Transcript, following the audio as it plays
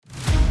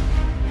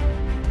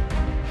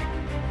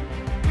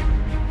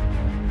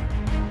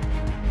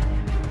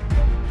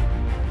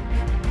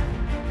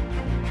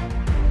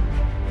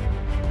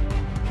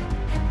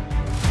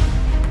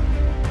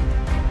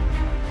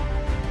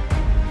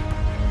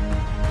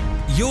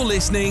You're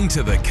listening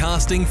to the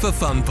Casting for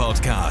Fun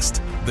podcast,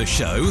 the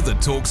show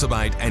that talks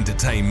about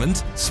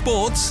entertainment,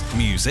 sports,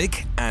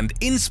 music, and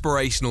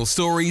inspirational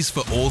stories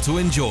for all to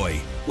enjoy.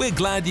 We're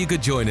glad you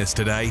could join us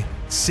today.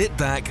 Sit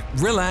back,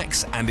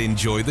 relax, and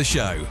enjoy the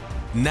show.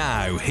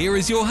 Now, here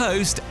is your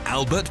host,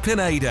 Albert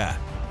Pineda.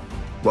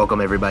 Welcome,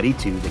 everybody,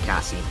 to the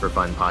Casting for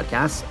Fun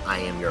podcast. I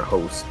am your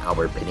host,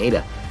 Albert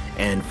Pineda.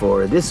 And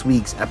for this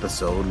week's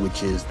episode,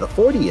 which is the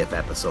 40th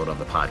episode of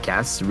the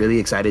podcast, really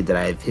excited that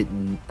I've hit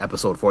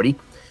episode 40.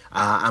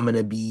 I'm going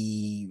to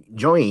be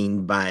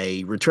joined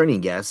by returning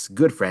guest,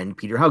 good friend,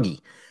 Peter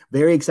Hauge.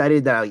 Very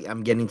excited that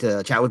I'm getting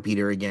to chat with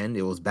Peter again.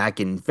 It was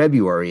back in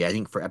February, I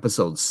think, for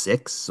episode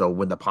 6. So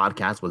when the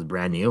podcast was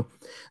brand new,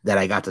 that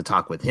I got to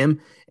talk with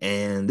him.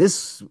 And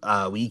this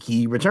week,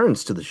 he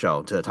returns to the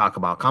show to talk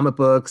about comic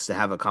books, to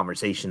have a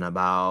conversation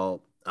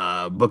about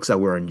books that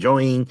we're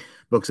enjoying,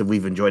 books that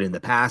we've enjoyed in the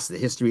past, the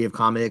history of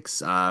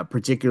comics,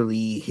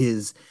 particularly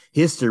his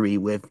history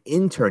with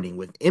interning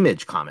with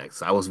Image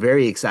Comics. I was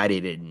very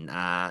excited and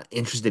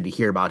interested to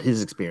hear about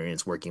his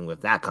experience working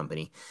with that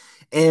company.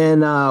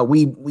 And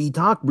we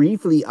talked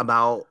briefly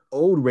about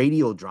old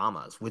radio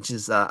dramas, which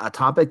is a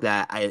topic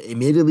that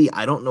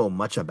I don't know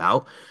much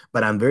about,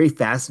 but I'm very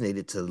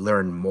fascinated to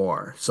learn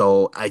more.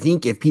 So I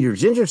think if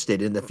Peter's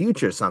interested in the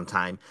future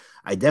sometime,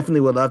 I definitely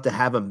would love to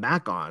have him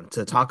back on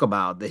to talk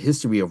about the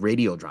history of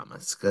radio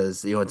dramas,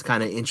 because it's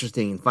kind of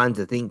interesting and fun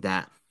to think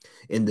that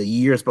in the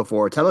years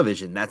before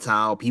television, that's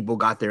how people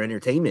got their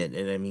entertainment.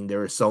 And I mean, there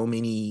were so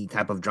many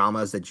type of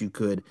dramas that you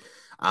could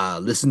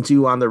listen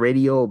to on the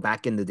radio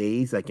back in the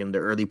days, like in the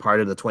early part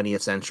of the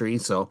 20th century.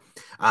 So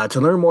to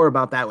learn more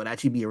about that would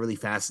actually be a really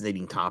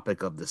fascinating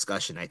topic of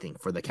discussion, I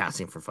think, for the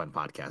Casting for Fun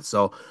podcast.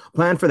 So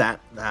plan for that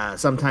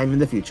sometime in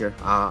the future.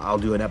 I'll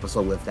do an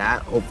episode with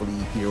that. Hopefully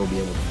Peter will be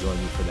able to join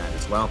me for that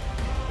as well.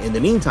 In the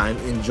meantime,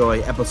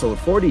 enjoy episode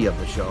 40 of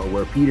the show,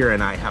 where Peter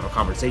and I have a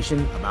conversation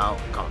about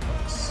comic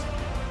books.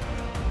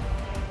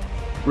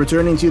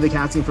 Returning to the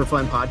Casting for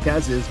Fun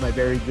podcast is my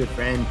very good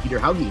friend, Peter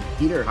Hauge.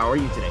 Peter, how are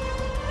you today?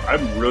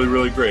 I'm really,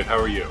 really great. How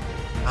are you?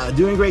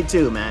 Doing great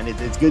too, man.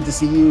 It's good to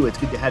see you. It's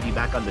good to have you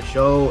back on the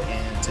show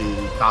and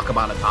to talk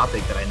about a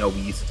topic that I know we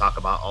used to talk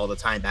about all the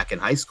time back in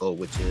high school,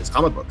 which is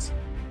comic books.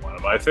 One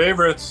of my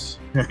favorites.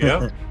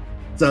 Yeah.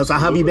 So how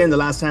have you been the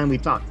last time we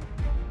talked?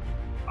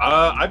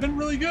 I've been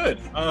really good.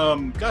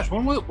 Gosh,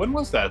 when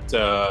was that?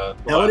 That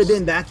would have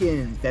been back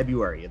in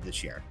February of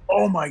this year.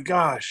 Oh my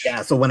gosh.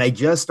 Yeah. So when I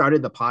just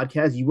started the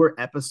podcast, you were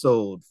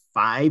episode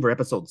 5 or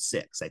episode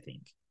 6, I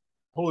think.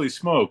 Holy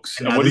smokes.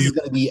 And what is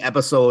going to be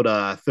episode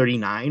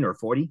 39 or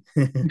 40?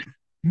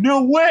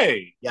 No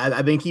way. Yeah,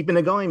 I've been keeping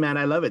it going, man.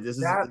 I love it. This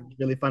is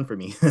really fun for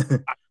me.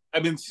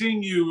 I've been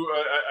seeing you.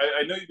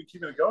 I know you've been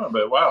keeping it going,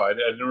 but wow, I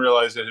didn't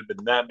realize it had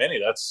been that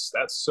many. That's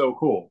so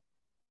cool.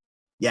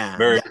 Yeah.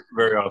 Very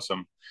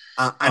awesome.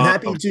 I'm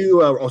happy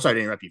to, sorry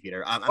to interrupt you,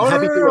 Peter. I'm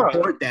happy to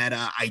report that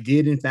I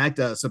did, in fact,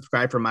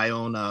 subscribe for my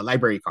own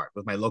library card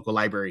with my local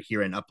library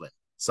here in Upland.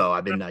 So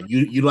I've been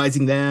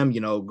utilizing them,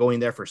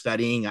 going there for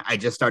studying. I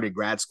just started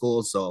grad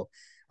school. So,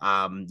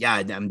 I'm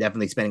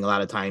definitely spending a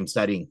lot of time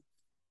studying.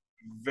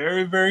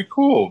 Very, very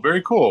cool.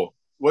 Very cool.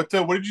 What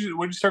did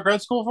you start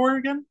grad school for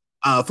again?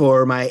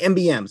 For my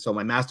MBM, so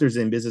my master's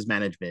in business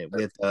management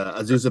with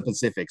Azusa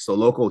Pacific, so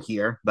local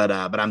here, but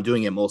I'm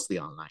doing it mostly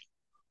online.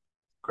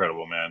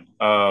 Incredible,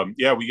 man.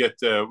 We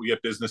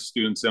get business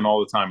students in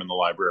all the time in the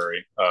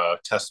library.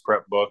 Test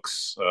prep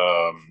books.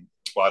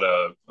 A lot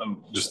of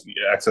just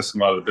accessing a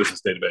lot of the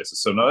business databases.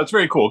 So no, that's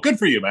very cool. Good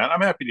for you, man.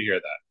 I'm happy to hear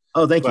that.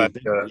 Oh, thank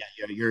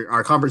you.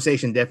 Our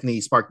conversation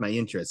definitely sparked my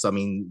interest. So, I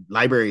mean,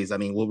 libraries,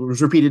 we'll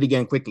repeat it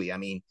again quickly.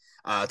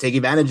 Take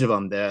advantage of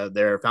them.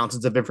 They're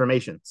fountains of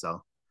information.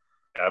 So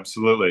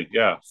absolutely.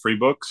 Yeah. Free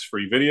books,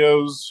 free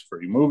videos,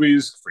 free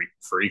movies,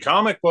 free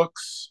comic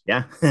books.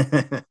 Yeah.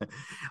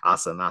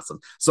 Awesome.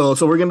 So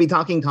we're going to be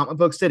talking comic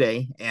books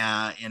today.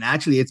 And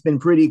actually it's been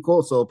pretty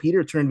cool. So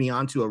Peter turned me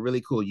on to a really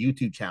cool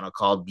YouTube channel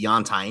called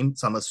Beyond Time.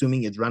 So I'm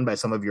assuming it's run by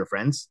some of your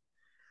friends.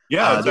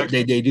 Yeah.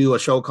 They do a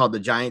show called the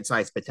Giant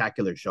Size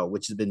Spectacular Show,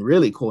 which has been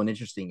really cool and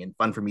interesting and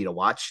fun for me to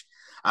watch.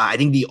 I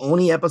think the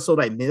only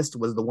episode I missed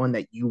was the one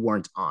that you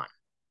weren't on.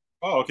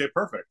 Oh, okay,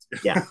 perfect.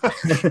 Yeah.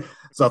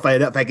 So if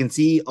I can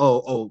see,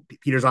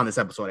 Peter's on this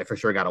episode, I for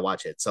sure got to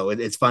watch it. So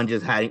it's fun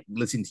just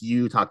listening to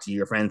you talk to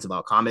your friends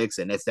about comics,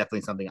 and it's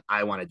definitely something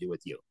I want to do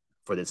with you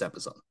for this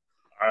episode.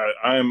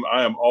 I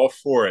am all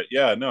for it.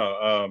 Yeah,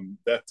 no,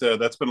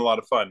 that's been a lot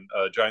of fun.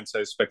 Giant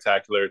Size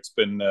Spectacular. It's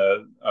been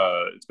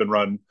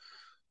run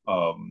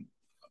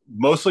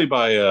mostly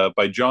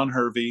by John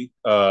Hervey,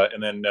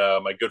 and then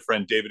my good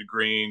friend David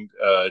Green,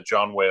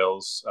 John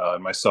Wales,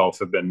 and myself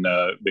have been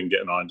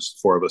getting on, just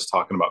 4 of us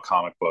talking about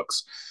comic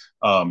books.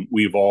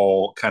 We've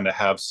all kind of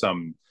have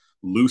some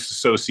loose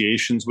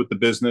associations with the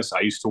business.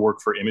 I used to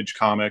work for Image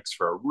Comics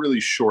for a really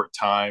short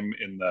time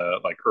in the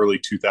early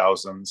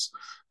 2000s.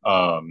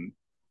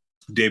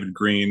 David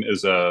Green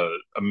is a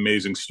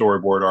amazing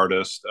storyboard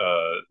artist.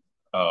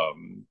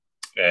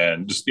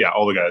 and just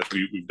all the guys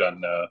we've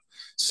done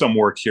some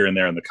work here and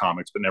there in the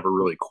comics, but never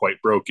really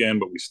quite broke in.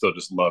 But we still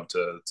just love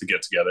to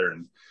get together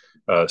and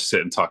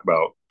sit and talk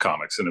about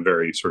comics in a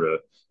very sort of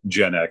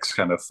Gen X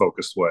kind of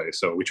focused way.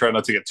 So we try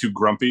not to get too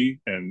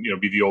grumpy and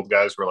be the old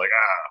guys who are like,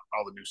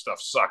 all the new stuff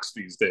sucks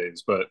these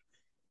days. But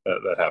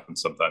that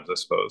happens sometimes, I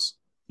suppose.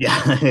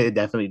 Yeah, it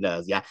definitely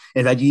does. Yeah.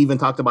 In fact, you even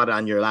talked about it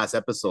on your last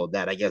episode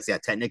that I guess,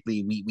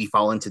 technically we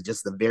fall into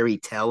just the very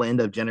tail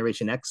end of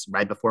Generation X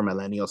right before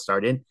millennials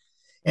started.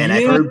 And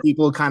I've heard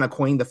people kind of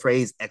coin the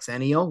phrase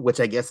Xennial, which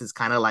I guess is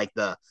kind of like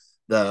the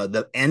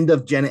end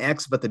of Gen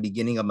X, but the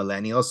beginning of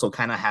millennials. So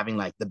kind of having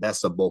like the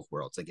best of both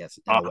worlds, I guess.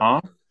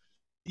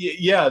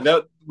 Yeah,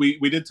 that we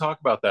did talk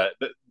about that.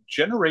 The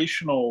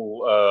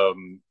generational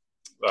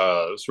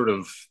sort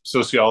of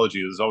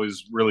sociology is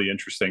always really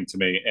interesting to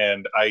me.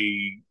 And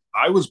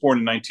I was born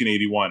in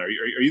 1981. Are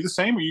you the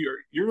same?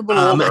 You're a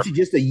little older. Actually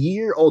just a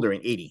year older in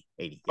 80.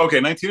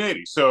 Okay,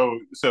 1980. So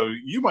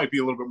you might be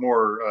a little bit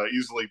more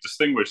easily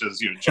distinguished as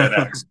Gen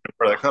X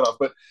for that cutoff.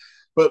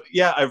 But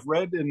yeah, I've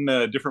read in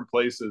different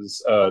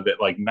places that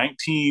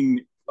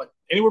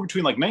anywhere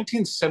between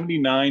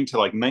 1979 to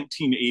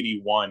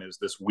 1981 is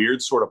this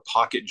weird sort of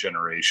pocket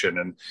generation.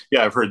 And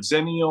yeah, I've heard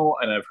Xennial,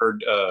 and I've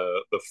heard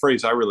the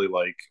phrase I really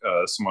like,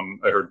 someone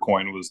I heard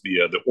coin was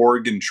the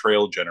Oregon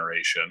Trail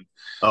generation.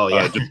 Oh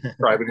yeah. Just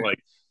describing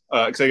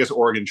because I guess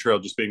Oregon Trail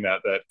just being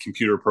that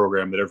computer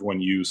program that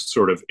everyone used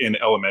sort of in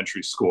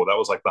elementary school. That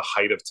was like the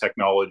height of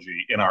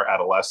technology in our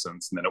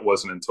adolescence. And then it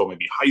wasn't until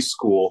maybe high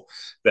school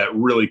that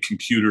really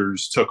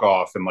computers took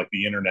off and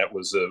the internet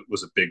was a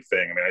big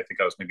thing. I mean, I think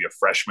I was maybe a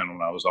freshman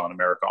when I was on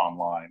America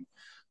Online.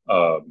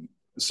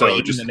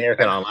 Just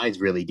American Online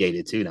is really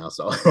dated too now.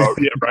 So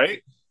yeah,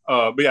 right.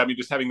 But yeah, I mean,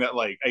 just having that,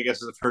 I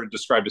guess I've heard it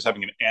described as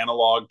having an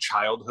analog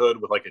childhood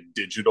with a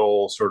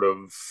digital sort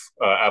of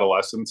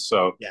adolescence.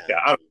 So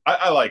yeah,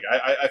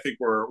 I think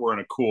we're in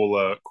a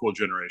cool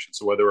generation.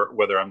 So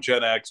whether I'm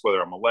Gen X, whether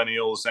I'm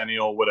millennial,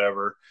 Xennial,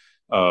 whatever,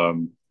 I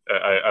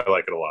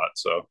like it a lot.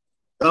 So.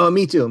 Oh,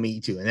 me too.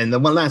 And then the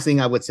one last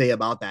thing I would say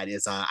about that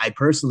is I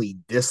personally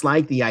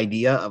dislike the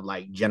idea of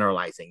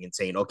generalizing and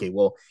saying, okay,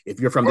 well, if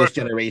you're from this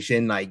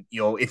generation,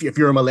 if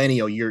you're a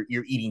millennial, you're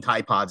eating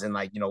Tide Pods and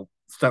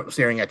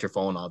staring at your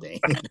phone all day.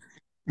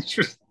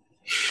 So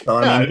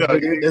I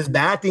mean, there's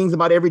bad things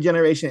about every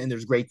generation and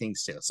there's great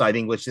things too. So I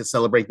think let's just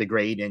celebrate the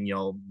great and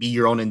be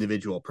your own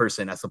individual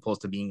person as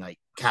opposed to being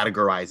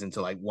categorized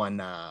into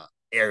one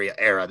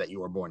era that you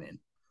were born in.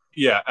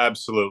 Yeah,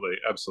 absolutely.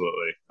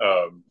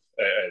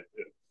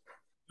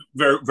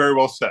 Very, very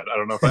well said. I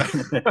don't know if I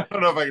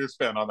can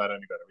expand on that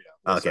any better.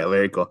 Yeah. Okay,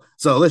 very cool.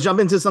 So let's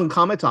jump into some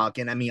comic talk.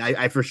 And I mean,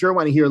 I for sure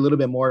want to hear a little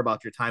bit more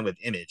about your time with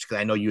Image,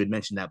 because I know you had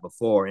mentioned that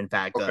before. In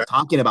fact,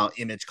 talking about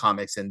Image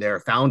Comics and their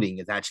founding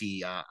is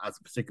actually a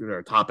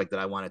particular topic that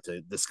I wanted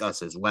to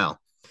discuss as well.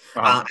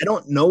 I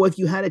don't know if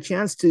you had a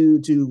chance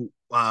to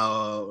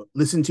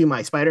listen to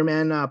my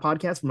Spider-Man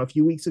podcast from a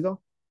few weeks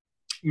ago.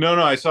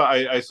 No, I saw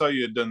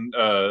you had done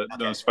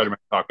a Spider-Man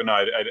talk, but no,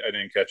 I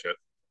didn't catch it.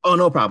 Oh,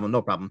 no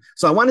problem.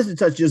 So I wanted to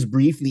touch just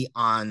briefly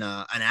on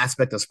an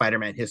aspect of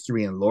Spider-Man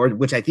history and lore,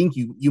 which I think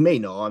you may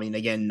know. I mean,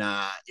 again,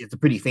 it's a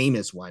pretty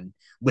famous one,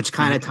 which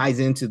kind of ties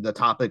into the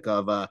topic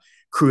of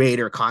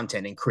creator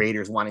content and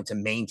creators wanting to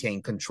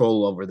maintain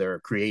control over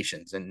their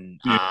creations. And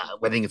I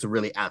think it's a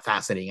really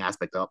fascinating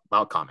aspect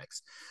about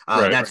comics.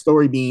 That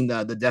story being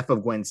the death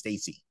of Gwen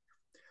Stacy.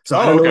 So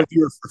I don't know if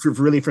you're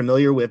really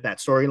familiar with that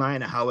storyline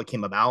and how it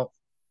came about.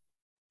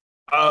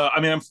 I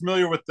mean, I'm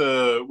familiar with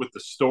the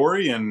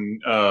story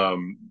and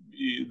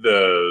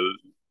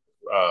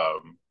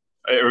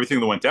everything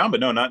that went down, but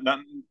no, not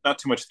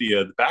too much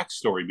the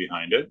backstory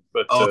behind it.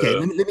 But okay,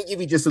 let me give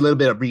you just a little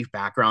bit of brief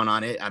background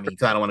on it. I mean,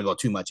 because I don't want to go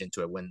too much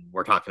into it when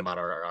we're talking about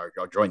our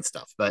joint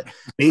stuff. But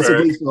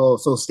basically, so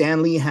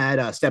Stan Lee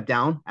had stepped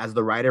down as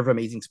the writer of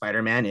Amazing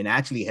Spider-Man, and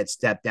actually had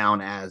stepped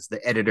down as the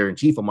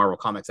editor-in-chief of Marvel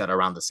Comics at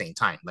around the same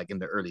time, in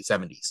the early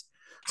 70s.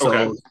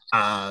 So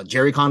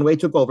Jerry Conway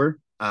took over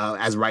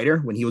as writer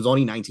when he was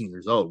only 19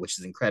 years old, which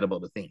is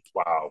incredible to think.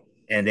 Wow.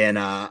 And then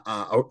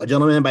a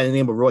gentleman by the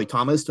name of Roy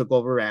Thomas took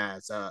over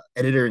as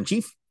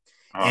editor-in-chief.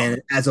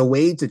 And as a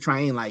way to try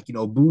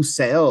and boost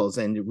sales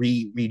and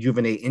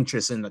rejuvenate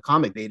interest in the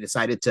comic, they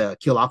decided to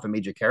kill off a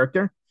major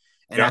character.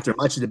 And after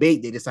much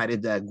debate, they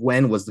decided that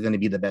Gwen was going to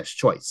be the best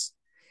choice.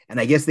 And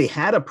I guess they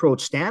had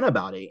approached Stan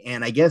about it.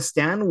 And I guess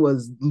Stan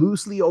was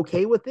loosely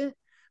okay with it,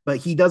 but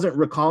he doesn't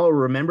recall or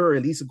remember, or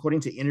at least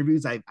according to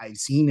interviews I've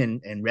seen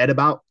and read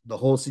about the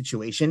whole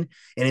situation.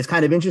 And it's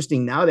kind of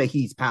interesting now that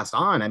he's passed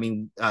on. I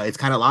mean, it's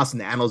kind of lost in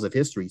the annals of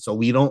history. So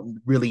we don't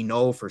really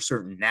know for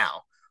certain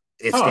now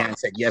if Stan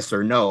said yes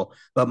or no.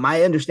 But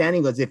my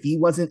understanding was if he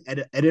wasn't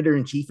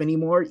editor-in-chief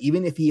anymore,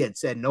 even if he had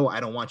said, no,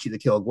 I don't want you to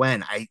kill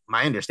Gwen,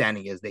 my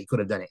understanding is they could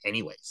have done it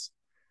anyways.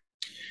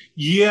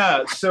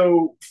 Yeah.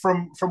 So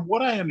from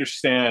what I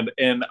understand,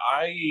 and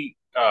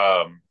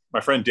my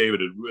friend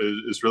David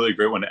is really a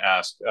great one to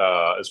ask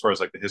as far as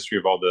the history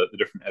of all the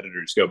different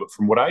editors go. But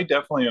from what I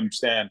definitely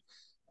understand,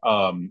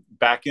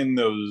 Back in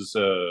those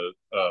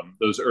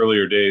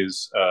earlier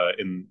days,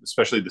 in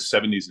especially the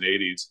 70s and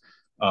 80s,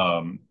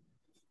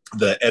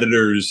 the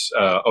editors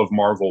of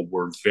Marvel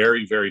were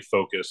very, very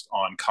focused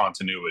on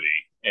continuity,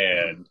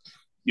 and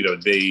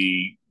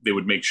they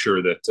would make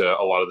sure that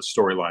a lot of the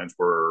storylines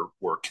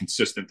were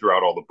consistent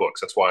throughout all the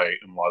books. That's why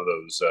in a lot of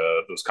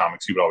those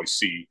comics you would always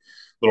see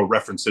little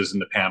references in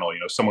the panel.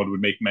 Someone would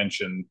make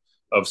mention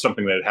of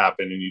something that had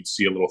happened, and you'd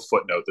see a little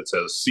footnote that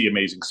says "See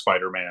Amazing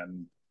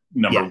Spider-Man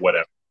number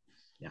whatever."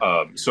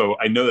 Yeah. So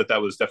I know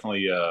that was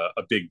definitely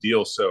a big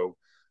deal. So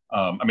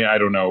I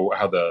don't know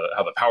how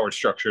the power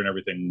structure and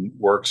everything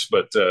works,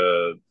 but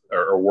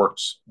or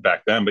worked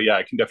back then. But yeah,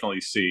 I can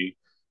definitely see.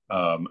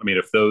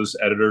 If those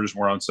editors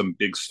were on some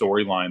big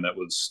storyline that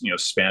was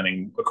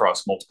spanning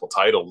across multiple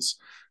titles,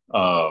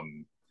 I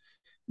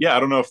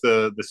don't know if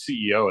the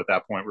CEO at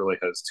that point really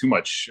has too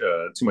much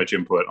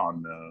input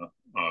on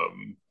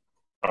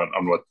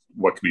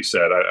what can be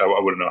said. I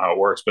wouldn't know how it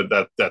works, but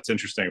that's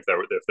interesting. If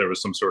there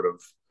was some sort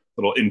of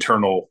little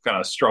internal kind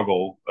of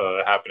struggle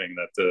happening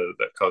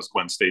that caused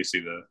Gwen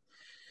Stacy to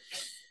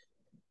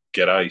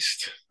get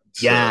iced.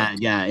 Yeah,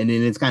 and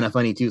then it's kind of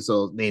funny too.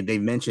 So they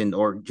mentioned,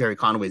 or Jerry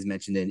Conway's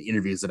mentioned in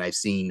interviews that I've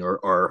seen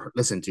or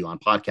listened to on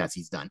podcasts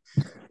he's done,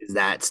 is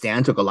that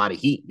Stan took a lot of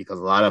heat because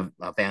a lot of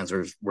fans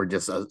were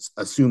just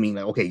assuming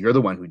that, okay, you're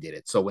the one who did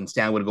it. So when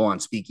Stan would go on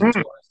speaking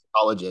tours,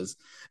 colleges,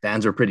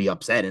 fans were pretty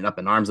upset and up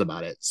in arms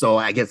about it. So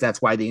I guess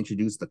that's why they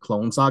introduced the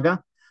Clone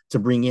Saga, to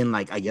bring in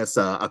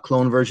a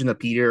clone version of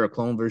Peter, a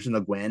clone version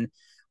of Gwen,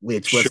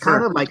 which was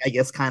kind of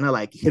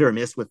like hit or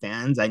miss with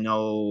fans. I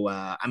know.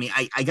 I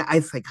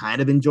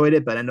kind of enjoyed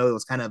it, but I know it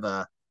was kind of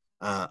a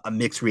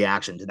mixed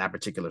reaction to that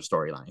particular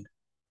storyline.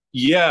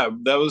 Yeah,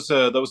 that was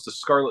the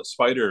Scarlet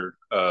Spider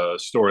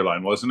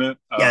storyline, wasn't it?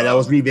 Yeah, that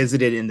was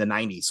revisited in the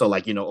 90s. So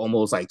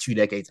almost like 2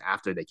 decades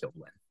after they killed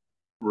Gwen.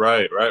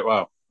 Right.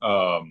 Wow.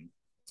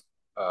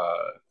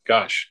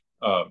 Gosh.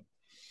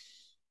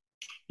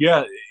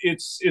 Yeah,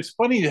 it's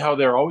funny how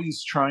they're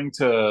always trying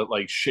to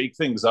shake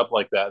things up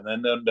like that, and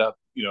then end up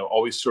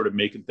always sort of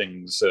making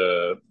things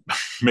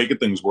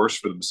worse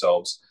for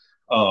themselves.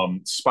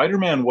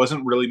 Spider-Man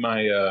wasn't really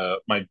my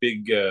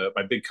big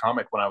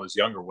comic when I was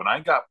younger. When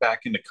I got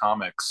back into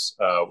comics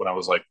when I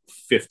was like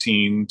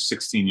 15,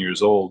 16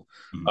 years old,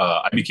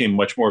 I became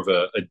much more of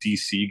a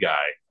DC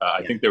guy.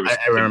 I think there was.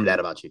 I remember that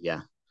about you.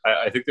 Yeah,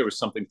 I think there was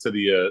something to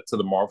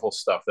the Marvel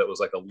stuff that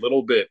was like a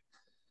little bit.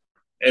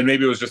 And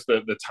maybe it was just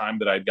the time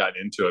that I'd gotten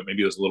into it.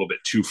 Maybe it was a little bit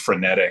too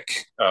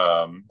frenetic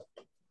and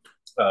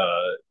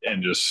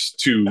just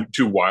too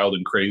wild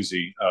and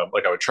crazy. I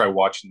would try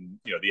watching,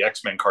 the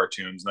X-Men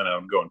cartoons, and then I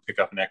would go and pick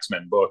up an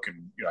X-Men book,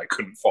 and I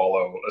couldn't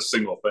follow a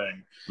single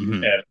thing.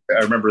 Mm-hmm. And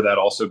I remember that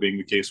also being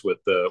the case with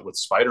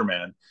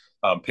Spider-Man,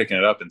 picking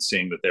it up and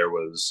seeing that there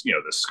was,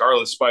 the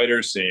Scarlet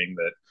Spider, seeing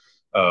that.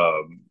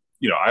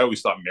 I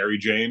always thought Mary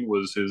Jane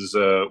was his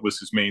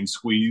main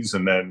squeeze,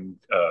 and then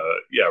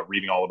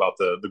reading all about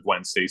the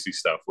Gwen Stacy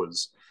stuff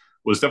was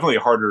definitely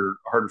harder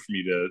for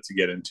me to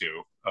get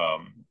into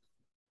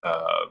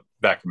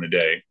back in the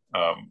day,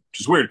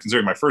 which is weird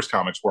considering my first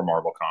comics were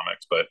Marvel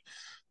comics, but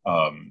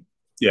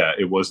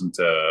it wasn't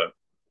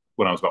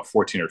when I was about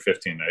 14 or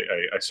 15.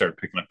 I started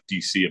picking up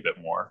DC a bit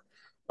more.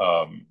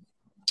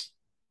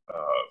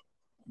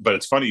 But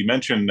it's funny you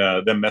mentioned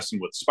them messing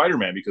with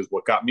Spider-Man, because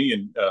what got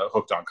me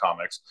hooked on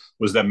comics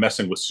was them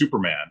messing with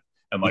Superman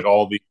and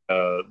all the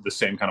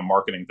same kind of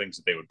marketing things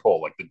that they would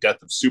pull, like the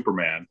death of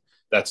Superman.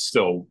 That's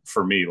still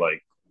for me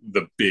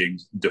the big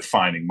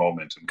defining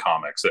moment in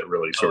comics that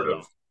really sort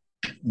of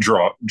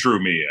drew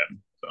me in.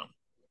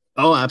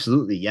 Oh,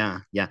 absolutely. Yeah.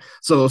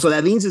 So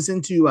that leads us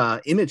into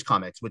Image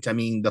Comics, which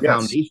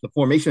the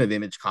formation of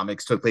Image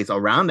Comics took place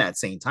around that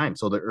same time,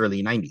 so the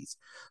early 90s.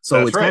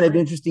 So that's kind of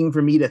interesting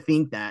for me to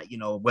think that,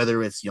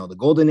 whether it's, the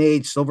Golden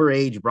Age, Silver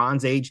Age,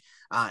 Bronze Age,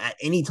 at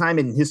any time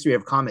in history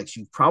of comics,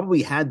 you've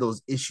probably had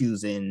those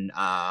issues in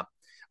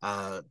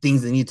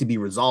things that need to be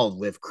resolved,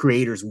 with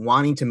creators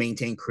wanting to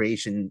maintain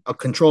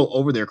control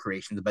over their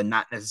creations, but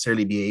not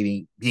necessarily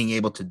being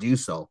able to do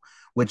so,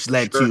 which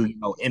led to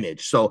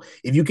Image. So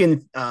if you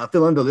can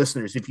fill in the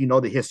listeners, if you know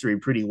the history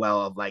pretty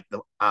well of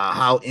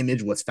how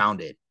Image was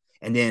founded,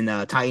 and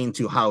then tie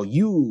into how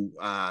you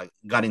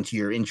got into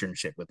your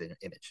internship with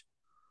Image.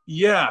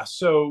 Yeah,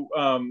 so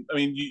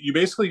you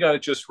basically got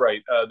it just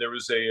right. There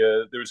was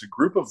a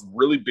group of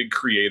really big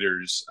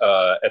creators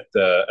at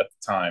the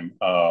time.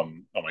 Oh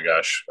my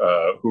gosh,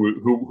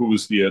 who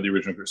was the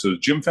original creator? So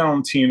Jim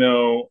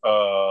Valentino.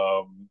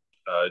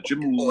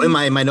 Jim. In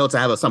my notes,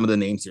 I have some of the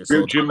names here.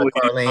 So Jim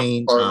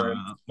McFarlane,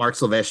 Mark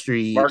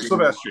Silvestri.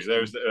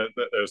 There's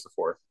the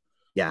fourth.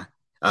 Yeah,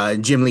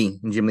 Jim Lee.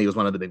 And Jim Lee was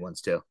one of the big ones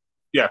too.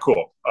 Yeah,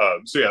 cool.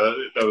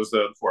 That was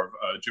the four.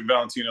 Jim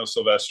Valentino,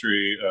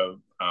 Silvestri,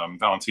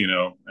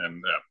 Valentino,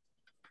 and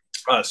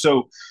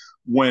so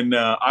when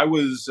I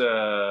was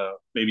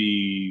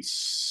maybe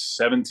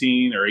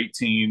 17 or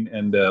 18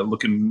 and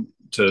looking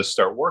to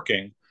start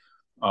working,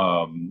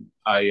 I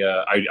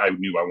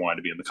knew I wanted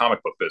to be in the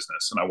comic book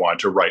business, and I wanted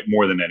to write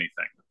more than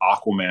anything.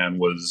 Aquaman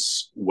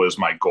was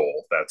my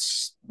goal.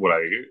 That's what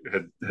I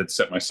had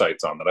set my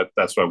sights on.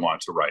 That's what I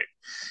wanted to write.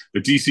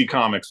 But DC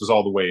Comics was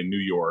all the way in New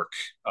York.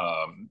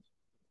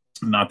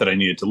 Not that I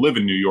needed to live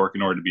in New York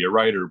in order to be a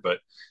writer, but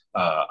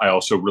I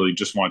also really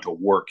just wanted to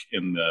work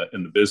in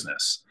the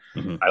business.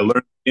 Mm-hmm. I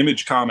learned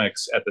Image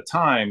Comics at the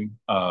time.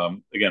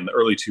 Again, the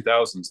early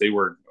 2000s, they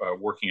were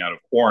working out of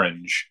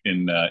Orange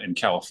in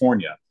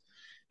California.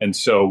 And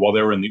so while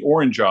they were in the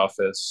Orange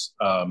office,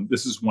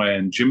 this is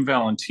when Jim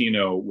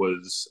Valentino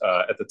was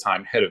at the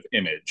time head of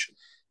Image.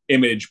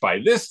 Image, by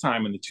this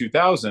time in the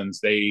 2000s,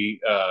 they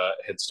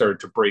had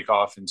started to break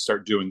off and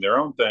start doing their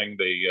own thing.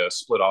 They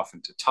split off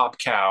into Top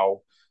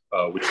Cow,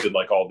 which did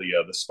like all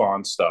the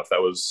Spawn stuff.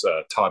 That was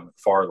Todd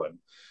McFarlane.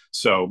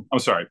 So I'm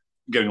sorry,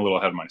 getting a little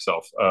ahead of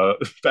myself.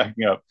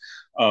 Backing up.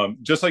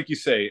 Just like you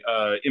say,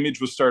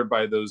 Image was started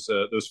by those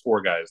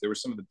four guys. They were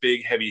some of the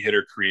big heavy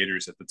hitter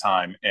creators at the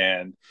time.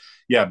 And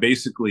yeah,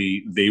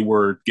 basically they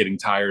were getting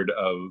tired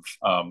of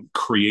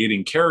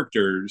creating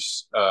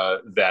characters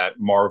that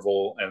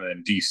Marvel and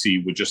then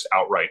DC would just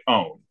outright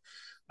own.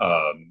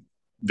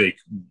 They'd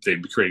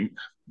be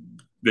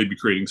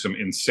creating some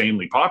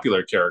insanely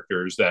popular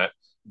characters that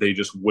they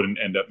just wouldn't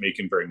end up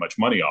making very much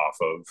money off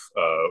of,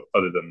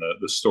 other than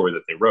the story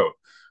that they wrote.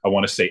 I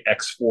want to say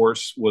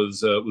X-Force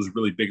was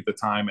really big at the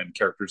time, and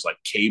characters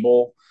like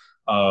Cable,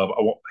 I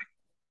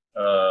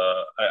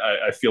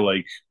feel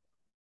like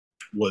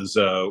was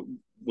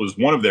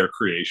one of their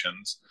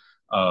creations.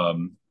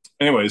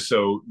 Anyway,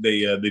 so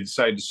they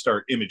decided to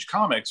start Image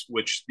Comics,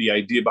 which the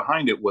idea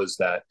behind it was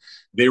that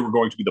they were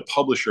going to be the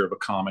publisher of a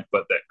comic,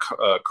 but that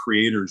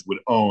creators would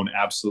own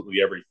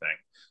absolutely everything.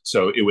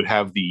 So it would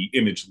have the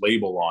Image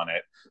label on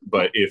it,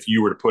 but if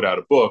you were to put out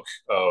a book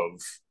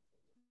of,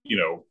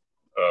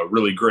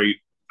 really great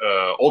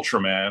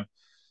Ultraman,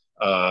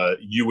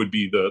 you would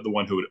be the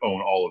one who would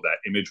own all of that.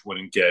 Image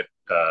wouldn't get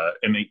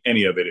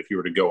any of it. If you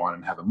were to go on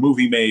and have a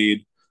movie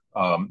made,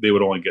 they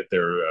would only get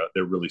their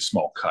really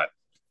small cut.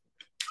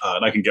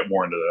 And I can get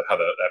more into how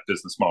that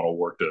business model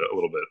worked a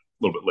little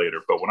bit later.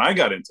 But when I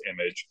got into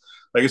Image,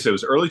 like I said, it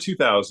was early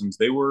 2000s.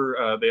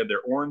 They had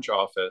their Orange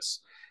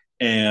office,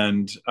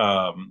 and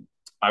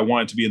I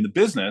wanted to be in the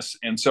business,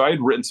 and so I had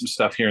written some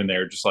stuff here and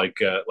there, just like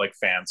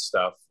fan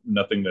stuff,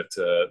 nothing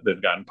that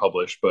had gotten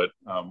published, but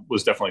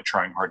was definitely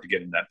trying hard to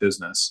get in that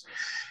business.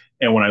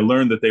 And when I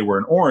learned that they were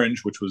in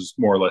Orange, which was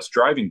more or less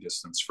driving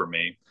distance for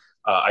me,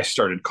 I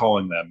started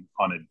calling them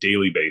on a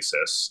daily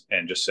basis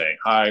and just saying,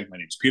 "Hi, my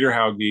name's Peter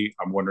Hauge.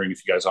 I'm wondering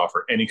if you guys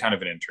offer any kind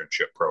of an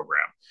internship program."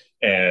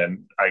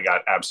 And I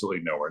got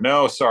absolutely nowhere.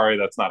 "No, sorry,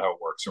 that's not how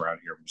it works around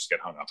here." We just get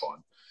hung up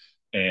on.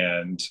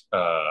 And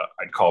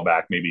I'd call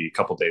back maybe a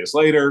couple days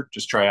later,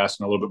 just try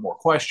asking a little bit more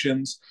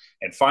questions.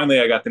 And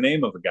finally, I got the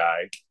name of a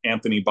guy,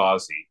 Anthony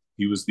Bozzi.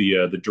 He was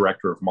the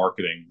director of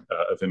marketing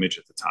of Image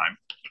at the time.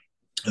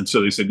 And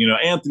so they said,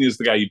 Anthony is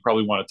the guy you'd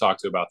probably want to talk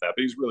to about that,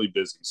 but he's really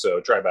busy, so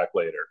try back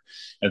later.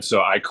 And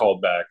so I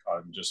called back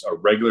on just a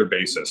regular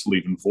basis,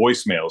 leaving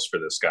voicemails for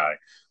this guy,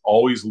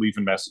 always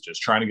leaving messages,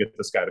 trying to get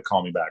this guy to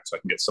call me back so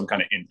I can get some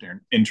kind of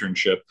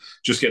internship,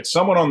 just get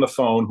someone on the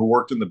phone who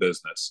worked in the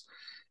business.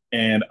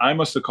 And I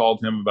must have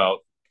called him about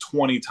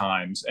 20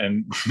 times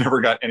and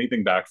never got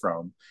anything back from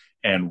him.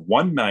 And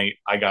one night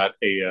I got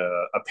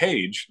a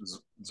page. This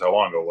is how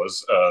long ago it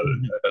was.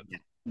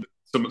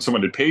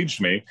 Someone had paged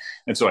me.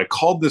 And so I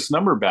called this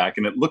number back,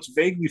 and it looked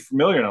vaguely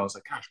familiar. And I was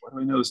like, gosh, why do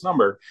I know this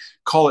number?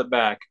 Call it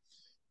back.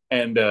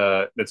 And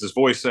it's his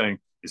voice saying,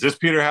 "Is this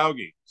Peter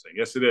Hauge?" Saying,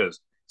 "Yes, it is."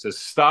 It says,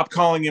 "Stop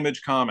calling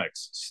Image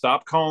Comics.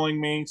 Stop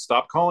calling me.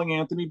 Stop calling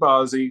Anthony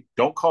Bozzi.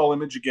 Don't call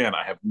Image again.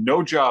 I have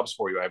no jobs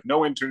for you. I have no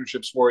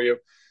internships for you.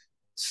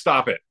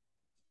 Stop it."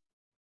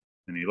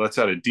 And he lets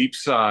out a deep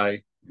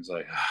sigh. He's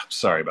like, "I'm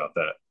sorry about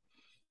that.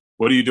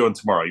 What are you doing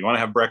tomorrow? You want to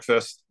have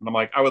breakfast?" And I'm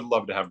like, "I would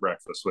love to have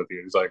breakfast with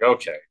you." He's like,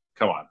 "Okay,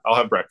 come on. I'll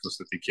have breakfast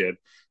with you, kid."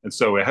 And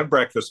so I have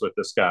breakfast with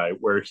this guy,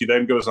 where he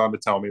then goes on to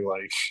tell me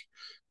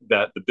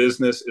that the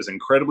business is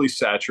incredibly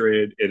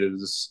saturated.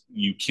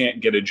 You can't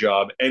get a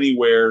job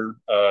anywhere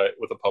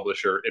with a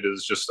publisher. It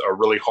is just a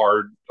really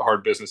hard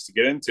business to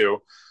get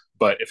into.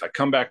 But if I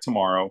come back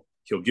tomorrow,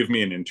 he'll give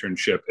me an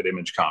internship at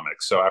Image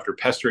Comics. So after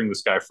pestering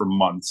this guy for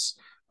months,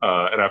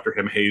 and after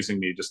him hazing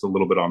me just a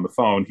little bit on the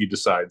phone, he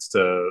decides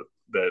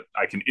that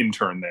I can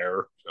intern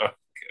there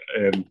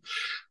and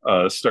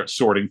start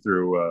sorting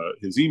through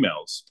his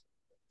emails.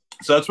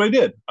 So that's what I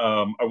did.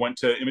 I went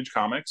to Image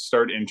Comics,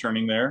 started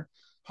interning there,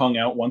 hung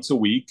out once a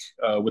week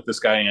with this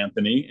guy,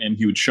 Anthony, and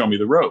he would show me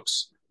the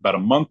ropes. About a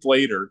month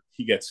later,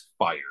 he gets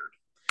fired.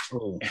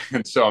 Oh.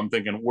 And so I'm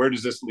thinking, where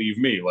does this leave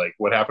me? Like,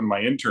 what happened to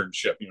my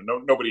internship?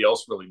 Nobody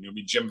else really knew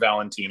me. Jim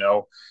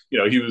Valentino,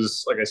 he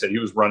was, like I said, he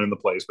was running the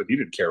place, but he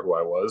didn't care who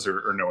I was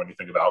or know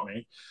anything about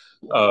me.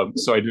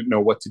 So I didn't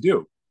know what to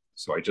do.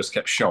 So I just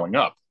kept showing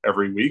up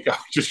every week. I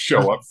would just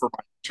show up for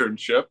my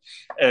internship.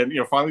 And,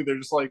 finally they're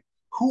just like,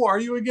 "Who are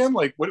you again?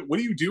 Like, what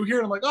do you do here?"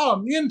 And I'm like, "Oh,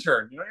 I'm the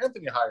intern.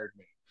 Anthony hired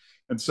me."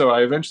 And so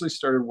I eventually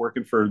started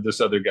working for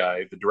this other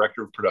guy, the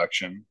director of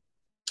production.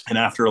 And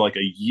after like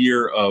a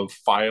year of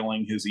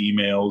filing his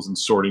emails and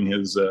sorting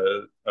his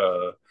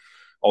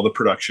all the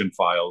production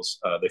files.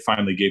 They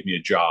finally gave me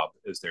a job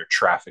as their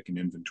traffic and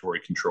inventory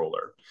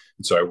controller.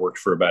 And so I worked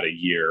for about a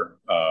year,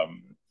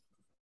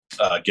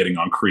 getting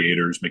on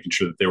creators, making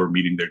sure that they were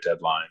meeting their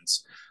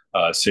deadlines,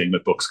 seeing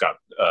that books got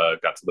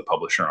to the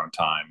publisher on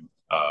time,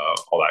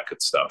 all that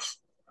good stuff.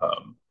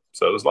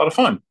 So it was a lot of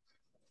fun.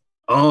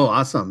 Oh,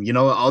 awesome.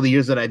 All the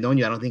years that I've known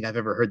you, I don't think I've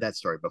ever heard that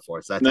story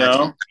before. So that's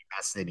actually No.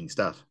 fascinating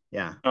stuff.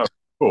 Yeah.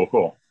 Oh,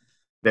 cool.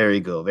 Very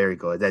good. Very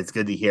good. That's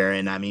good to hear.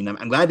 And I mean,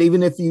 I'm glad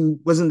even if you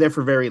wasn't there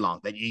for very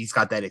long, that you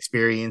got that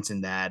experience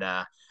and that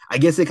I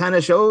guess it kind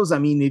of shows. I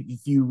mean,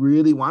 if you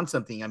really want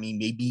something, I mean,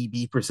 maybe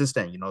be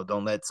persistent,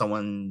 don't let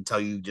someone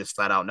tell you just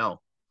flat out no.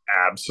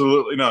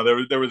 Absolutely. No,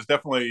 there was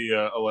definitely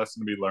a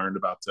lesson to be learned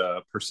about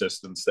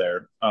persistence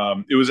there.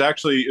 It was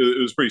actually,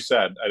 it was pretty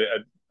sad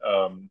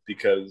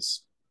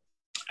because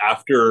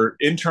after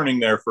interning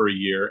there for a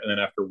year and then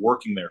after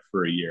working there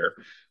for a year,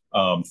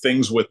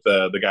 things with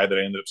the guy that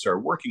I ended up started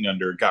working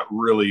under got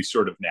really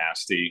sort of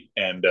nasty.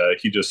 And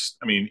he just,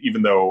 I mean,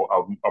 even though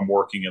I'm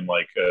working in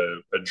like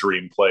a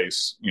dream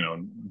place,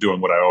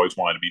 doing what I always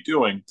wanted to be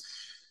doing,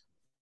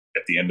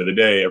 at the end of the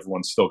day,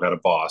 everyone's still got a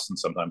boss. And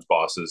sometimes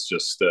bosses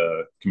just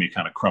can be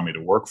kind of crummy to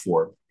work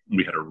for.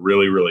 We had a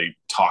really, really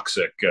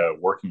toxic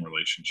working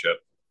relationship.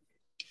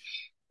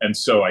 And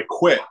so I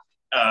quit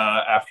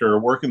after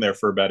working there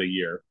for about a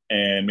year.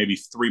 And maybe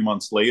 3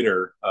 months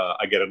later,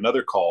 I get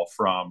another call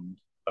from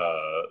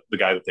the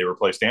guy that they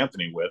replaced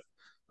Anthony with,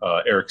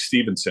 Eric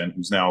Stevenson,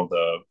 who's now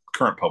the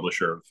current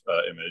publisher of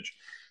Image.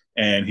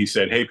 And he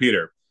said, "Hey,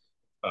 Peter,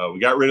 we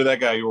got rid of that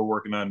guy you were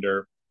working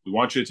under. We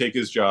want you to take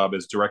his job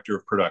as director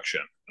of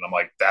production." And I'm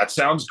like, "That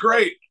sounds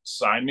great.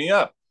 Sign me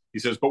up." He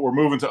says, "But we're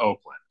moving to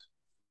Oakland."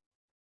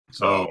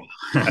 So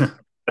at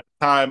the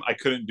time, I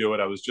couldn't do it.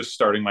 I was just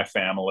starting my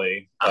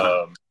family.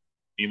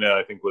 Nina,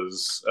 I think,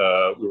 was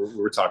we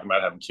were talking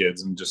about having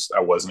kids, and just I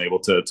wasn't able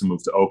to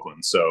move to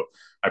Oakland. So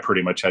I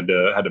pretty much had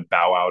to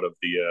bow out of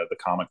the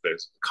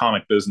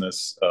comic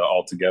business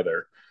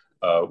altogether,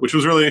 which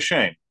was really a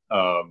shame.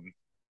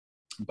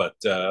 But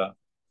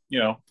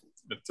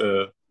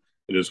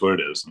it is what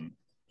it is, and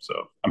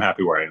so I'm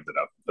happy where I ended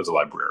up as a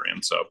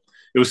librarian. So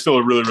it was still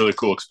a really, really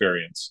cool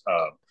experience.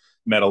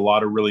 Met a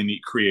lot of really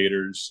neat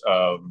creators.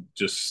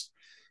 Just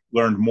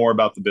learned more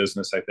about the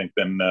business, I think,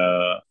 than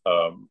I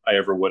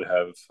ever would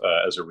have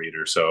as a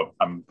reader. So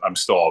I'm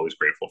still always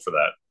grateful for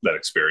that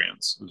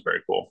experience. It was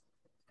very cool.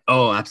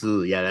 Oh,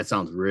 absolutely. Yeah, that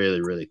sounds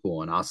really, really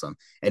cool and awesome.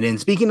 And then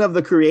speaking of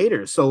the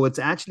creators, so it's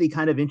actually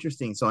kind of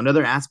interesting. So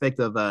another aspect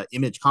of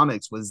Image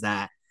Comics was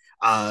that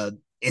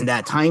in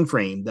that time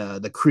frame,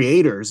 the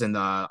creators and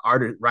the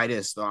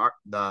writers,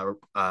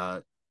 the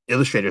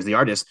illustrators, the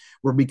artists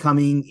were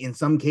becoming, in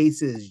some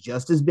cases,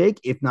 just as big,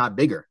 if not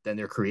bigger, than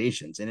their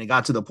creations. And it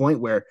got to the point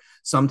where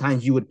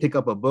sometimes you would pick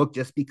up a book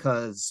just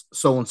because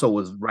so and so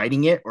was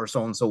writing it or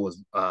so and so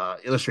was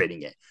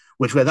illustrating it,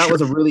 which I thought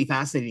was a really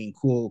fascinating,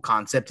 cool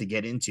concept to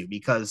get into,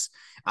 because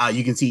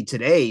you can see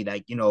today,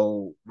 like,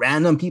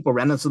 random people,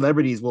 random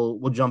celebrities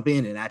will jump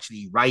in and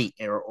actually write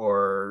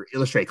or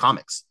illustrate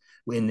comics,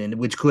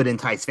 which could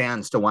entice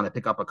fans to want to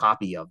pick up a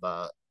copy of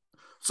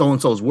so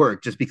and so's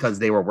work just because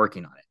they were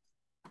working on it.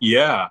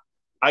 Yeah,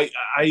 I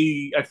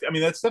mean,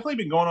 that's definitely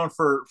been going on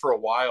for a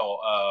while.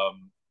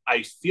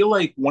 I feel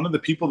like one of the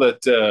people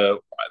that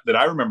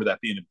I remember that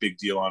being a big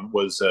deal on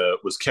was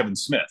Kevin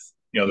Smith.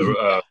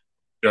 The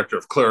director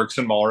of Clerks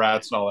and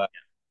Mallrats and all that.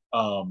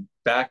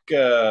 Back,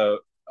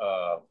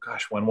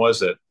 gosh, when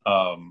was it?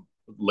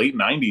 Late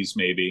 '90s,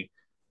 maybe,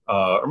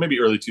 or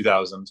maybe early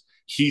 2000s.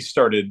 He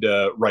started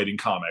writing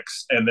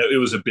comics, and it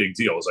was a big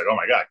deal. It was like, oh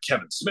my God,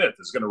 Kevin Smith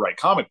is going to write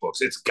comic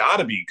books. It's got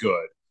to be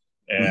good.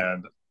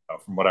 And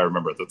from what I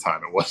remember at the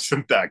time, it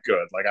wasn't that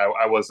good. Like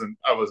I wasn't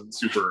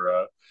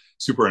super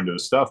into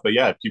his stuff, but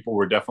yeah, people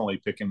were definitely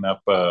picking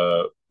up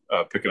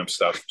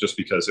stuff just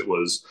because it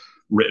was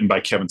written by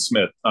Kevin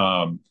Smith.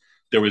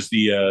 There was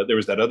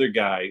that other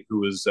guy who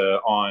was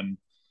on,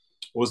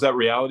 what was that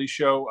reality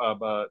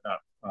show?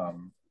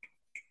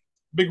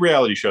 Big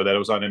reality show that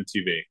was on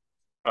MTV.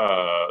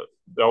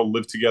 They all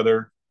live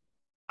together.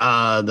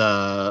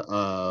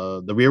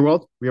 The Real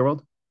World.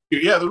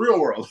 Yeah, the Real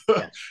World.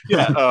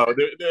 Yeah.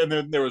 And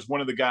then there was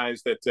one of the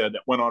guys that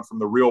went on from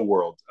the Real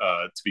World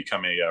to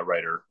become a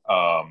writer.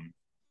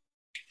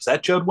 Is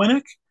that Judd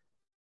Winnick?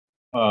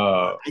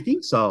 I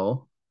think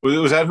so.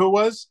 Was that who it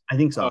was? I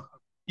think so.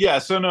 Yeah.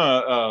 So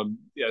no.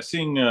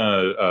 Seeing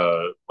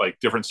like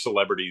different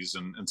celebrities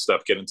and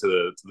stuff get into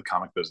the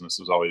comic business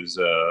was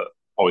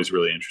always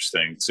really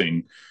interesting.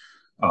 Seeing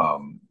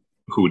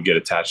who would get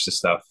attached to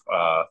stuff.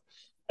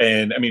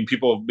 And I mean,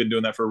 people have been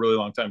doing that for a really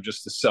long time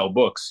just to sell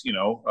books.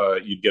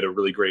 You'd get a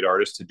really great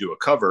artist to do a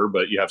cover,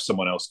 but you have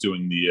someone else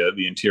doing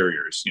the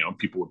interiors.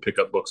 People would pick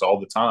up books all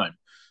the time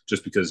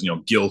just because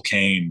Gil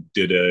Kane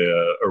did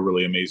a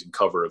really amazing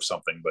cover of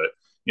something, but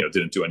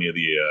didn't do any of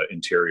the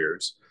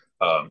interiors.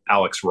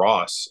 Alex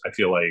Ross, I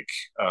feel like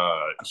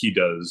he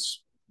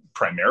does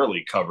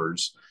primarily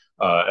covers,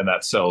 and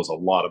that sells a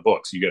lot of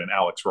books. You get an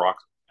Alex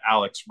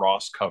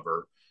Ross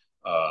cover,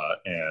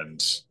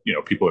 and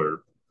people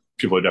are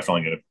people are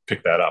definitely going to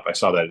pick that up. I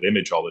saw that at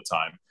Image all the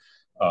time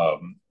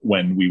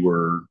when we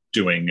were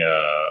doing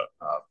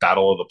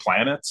Battle of the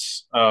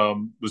Planets.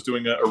 Was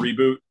doing a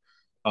reboot.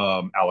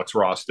 Alex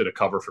Ross did a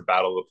cover for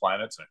Battle of the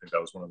Planets, and I think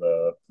that was one of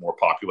the more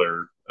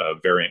popular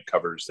variant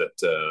covers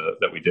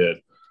that we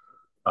did.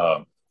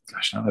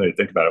 Gosh, now that I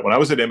think about it, when I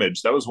was at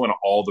Image, that was when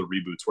all the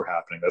reboots were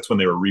happening. That's when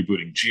they were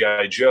rebooting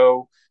G.I.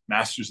 Joe,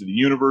 Masters of the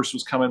Universe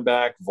was coming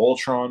back,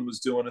 Voltron was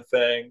doing a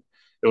thing.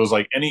 It was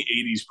like any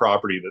 80s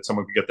property that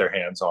someone could get their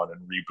hands on and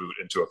reboot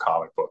into a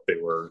comic book they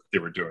were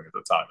doing at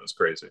the time. It was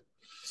crazy.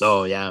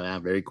 Oh yeah,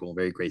 very cool,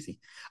 very crazy.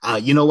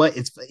 You know what?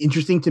 It's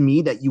interesting to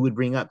me that you would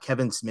bring up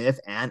Kevin Smith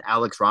and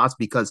Alex Ross,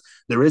 because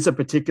there is a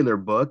particular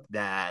book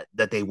that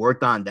they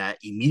worked on that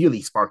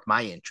immediately sparked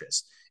my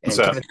interest. And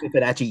Kevin Smith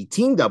had actually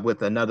teamed up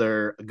with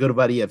another good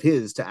buddy of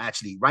his to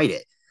actually write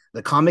it.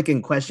 The comic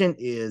in question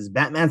is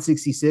Batman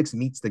 66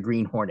 Meets the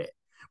Green Hornet,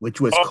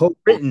 which was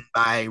co-written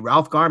by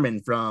Ralph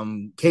Garman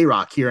from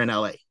K-Rock here in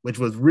LA, which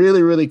was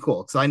really, really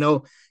cool. So I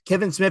know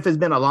Kevin Smith has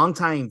been a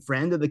longtime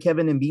friend of the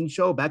Kevin and Bean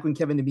show back when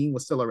Kevin and Bean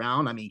was still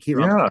around. I mean,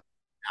 K-Rock now,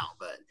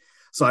 but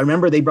so I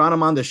remember they brought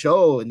him on the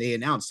show and they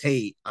announced,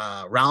 hey,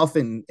 Ralph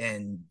and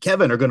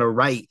Kevin are going to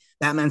write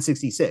Batman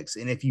 66.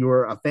 And if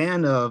you're a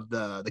fan of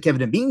the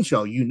Kevin and Bean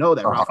show, you know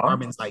that Ralph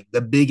Garman's like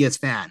the biggest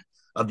fan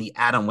of the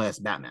Adam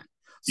West Batman.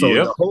 So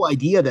the whole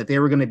idea that they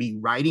were going to be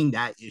writing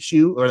that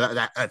issue or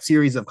that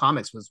series of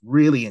comics was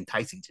really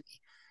enticing to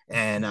me.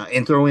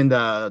 And throw in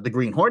the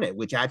Green Hornet,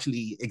 which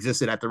actually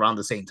existed at around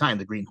the same time,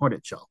 the Green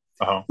Hornet show.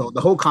 So the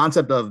whole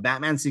concept of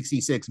Batman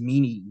 66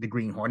 meaning the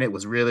Green Hornet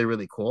was really,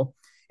 really cool.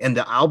 And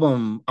the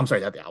album, I'm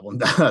sorry, not the album,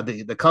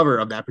 the cover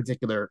of that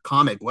particular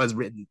comic was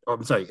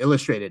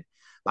illustrated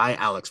by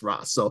Alex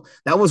Ross. So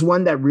that was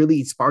one that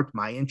really sparked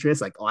my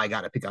interest. Like, I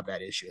got to pick up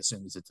that issue as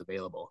soon as it's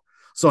available.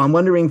 So I'm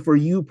wondering, for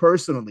you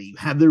personally,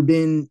 have there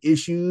been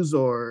issues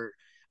or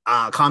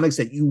comics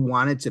that you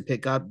wanted to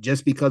pick up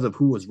just because of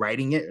who was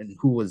writing it and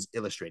who was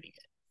illustrating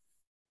it?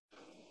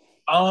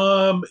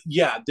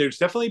 Yeah, there's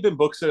definitely been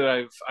books that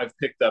I've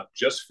picked up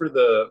just for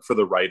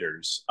the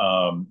writers.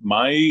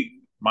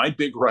 My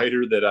big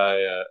writer that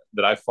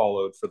I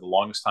followed for the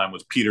longest time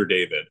was Peter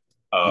David.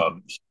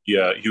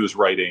 He was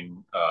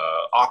writing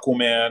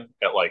Aquaman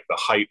at like the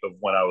height of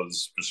when I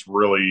was just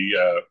really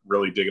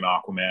digging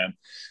Aquaman.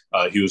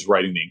 He was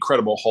writing the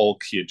Incredible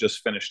Hulk. He had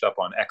just finished up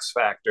on X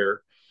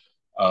Factor.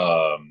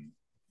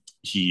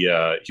 He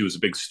was a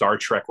big Star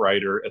Trek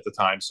writer at the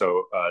time,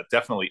 so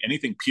definitely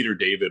anything Peter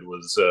David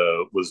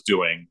was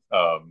doing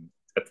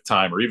at the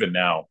time, or even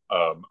now,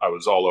 I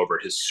was all over.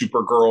 His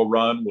Supergirl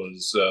run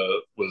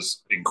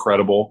was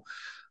incredible.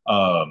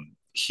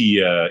 He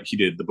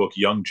did the book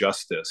Young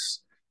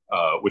Justice,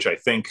 which I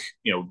think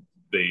it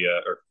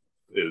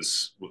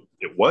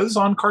was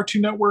on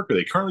Cartoon Network, or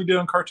they currently did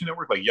on Cartoon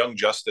Network. Like Young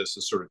Justice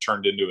has sort of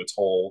turned into its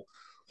whole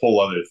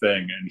other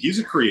thing, and he's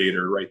a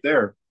creator right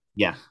there.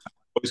 Yeah, I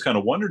always kind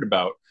of wondered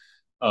about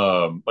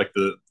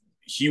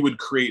he would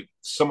create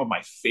some of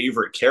my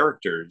favorite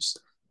characters.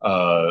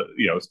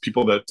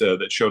 People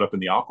that showed up in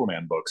the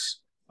Aquaman books,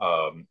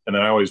 and then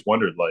I always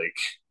wondered like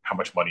how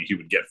much money he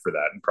would get for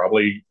that, and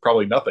probably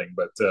nothing.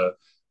 But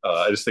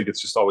I just think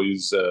it's just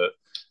always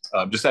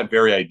just that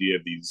very idea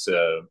of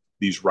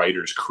these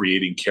writers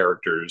creating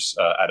characters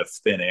out of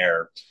thin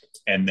air,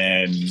 and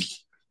then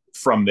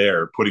from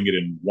there putting it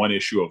in one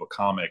issue of a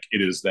comic.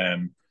 It is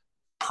then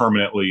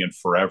permanently and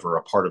forever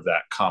a part of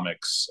that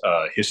comic's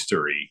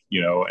history,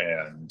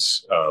 and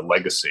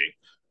legacy.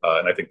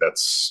 And I think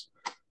that's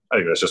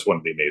just one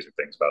of the amazing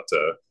things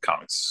about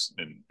comics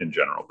in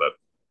general. But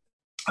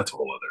that's a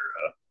whole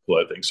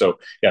other thing. So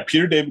yeah,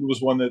 Peter David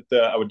was one that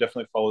I would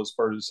definitely follow as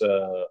far as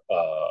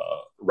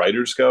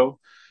writers go.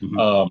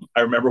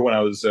 I remember when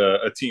I was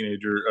a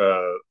teenager,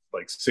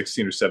 like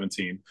 16 or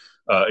 17,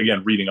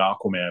 again, reading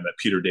Aquaman that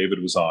Peter David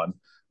was on.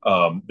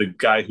 The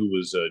guy who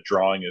was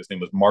drawing, his name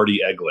was Marty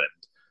Eglin.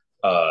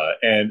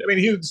 And I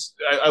mean,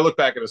 I look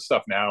back at his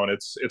stuff now and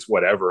it's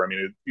whatever. I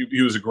mean,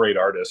 he was a great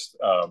artist.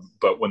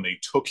 But when they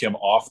took him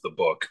off the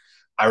book,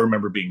 I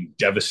remember being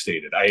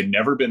devastated. I had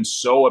never been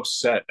so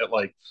upset at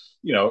I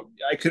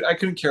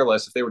couldn't care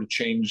less if they were to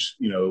change,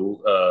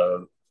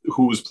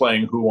 who was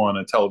playing who on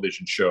a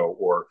television show,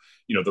 or,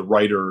 the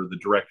writer or the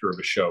director of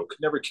a show.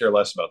 Could never care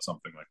less about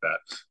something like that.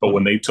 But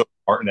when they took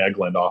Martin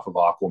Eglin off of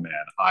Aquaman,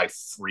 I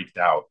freaked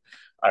out.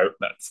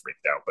 Not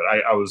freaked out, but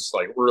I was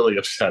like really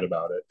upset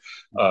about it.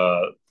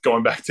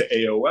 Going back to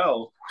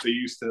AOL,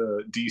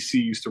 DC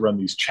used to run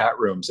these chat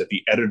rooms that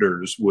the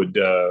editors would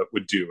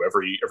do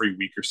every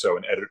week or so.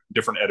 An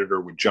different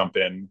editor would jump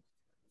in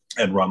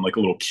and run like a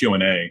little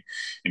Q&A.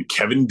 And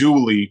Kevin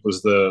Dooley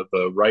was the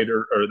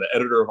writer or the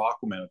editor of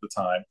Aquaman at the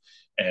time.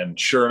 And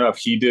sure enough,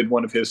 he did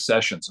one of his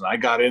sessions, and I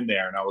got in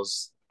there and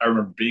I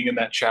remember being in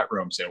that chat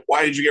room saying,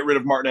 "Why did you get rid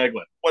of Martin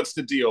Eglin? What's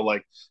the deal?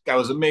 Like, that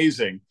was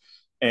amazing."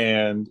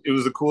 And it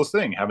was the coolest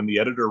thing, having the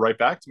editor write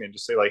back to me and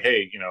just say like,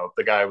 "Hey,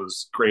 the guy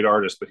was a great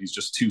artist, but he's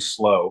just too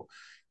slow."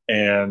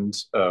 And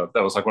that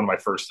was like one of my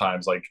first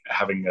times like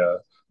having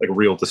a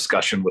real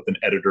discussion with an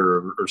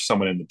editor or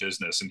someone in the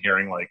business, and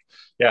hearing like,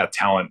 yeah,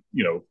 talent,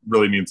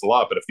 really means a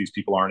lot. But if these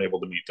people aren't able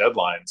to meet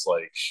deadlines,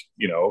 like,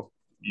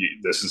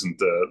 this isn't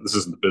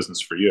the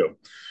business for you.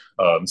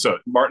 So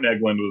Martin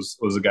Eglund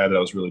was a guy that I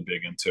was really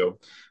big into.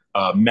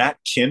 Matt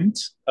Kint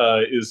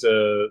is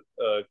a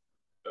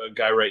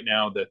guy right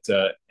now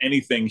that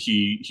anything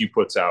he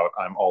puts out,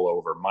 I'm all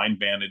over. Mind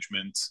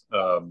Management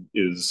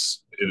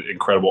is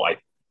incredible. I'm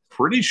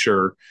pretty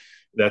sure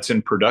that's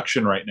in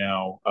production right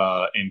now,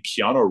 and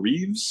Keanu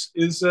Reeves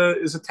is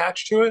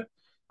attached to it.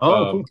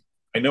 Oh, cool.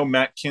 I know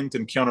Matt Kint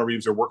and Keanu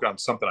Reeves are working on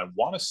something. I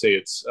want to say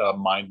it's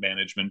Mind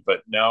Management,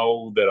 but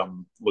now that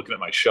I'm looking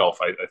at my shelf,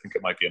 I think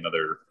it might be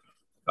another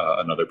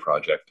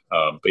project.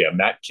 But yeah,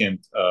 Matt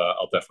Kint,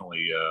 I'll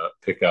definitely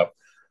pick up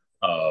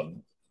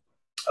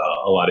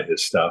a lot of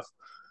his stuff.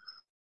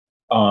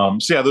 So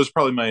yeah, those are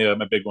probably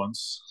my big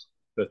ones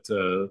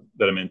that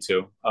I'm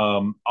into.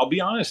 I'll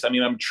be honest. I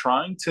mean, I'm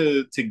trying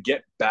to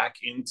get back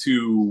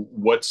into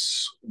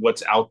what's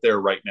out there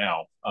right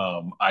now.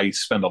 I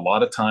spend a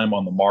lot of time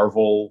on the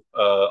Marvel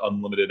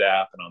Unlimited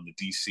app and on the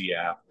DC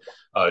app,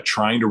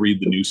 trying to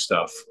read the new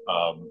stuff.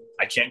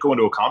 I can't go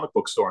into a comic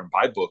book store and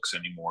buy books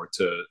anymore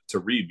to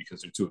read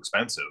because they're too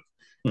expensive.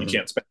 Mm-hmm. You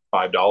can't spend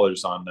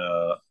 $5 on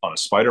a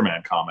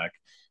Spider-Man comic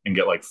and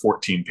get like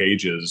 14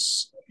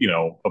 pages,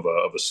 of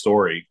a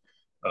story.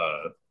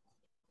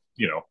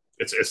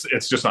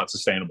 It's just not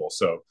sustainable.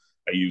 So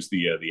I use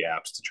the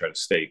apps to try to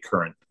stay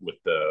current with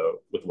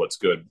what's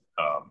good,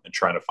 and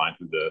trying to find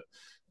who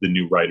the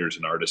new writers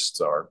and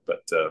artists are.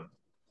 But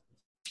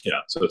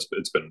yeah, so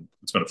it's been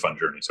a fun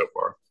journey so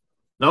far.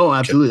 No,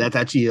 absolutely. That's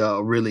actually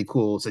a really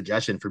cool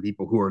suggestion for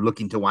people who are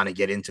looking to want to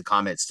get into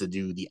comics, to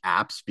do the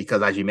apps,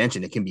 because as you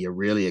mentioned, it can be a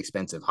really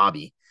expensive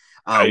hobby.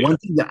 One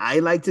thing that I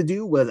like to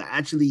do was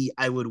actually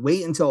I would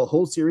wait until a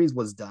whole series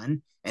was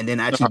done and then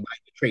actually buy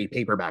the trade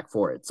paperback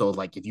for it. So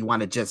like if you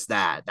wanted just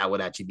that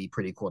would actually be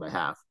pretty cool to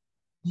have.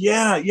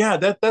 Yeah,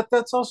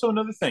 that's also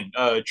another thing.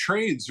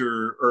 Trades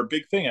are a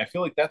big thing. I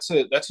feel like that's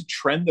a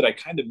trend that I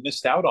kind of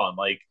missed out on.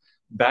 Like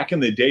back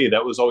in the day,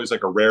 that was always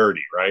like a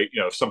rarity, right?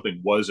 If something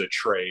was a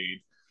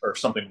trade or if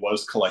something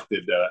was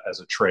collected as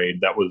a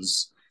trade, that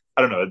was,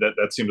 I don't know,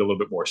 that seemed a little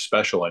bit more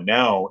special. And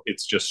now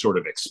it's just sort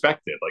of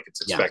expected. Like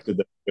it's expected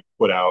that they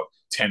put out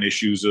 10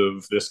 issues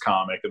of this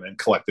comic and then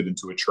collect it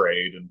into a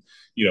trade. And,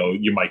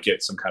 you might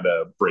get some kind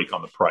of break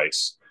on the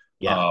price.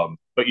 Yeah.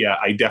 But yeah,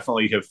 I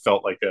definitely have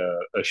felt like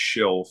a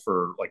shill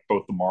for like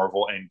both the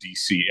Marvel and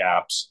DC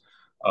apps.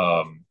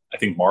 I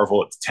think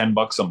Marvel, it's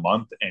 $10 a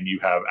month and you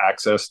have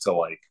access to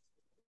like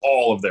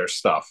all of their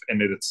stuff.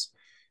 And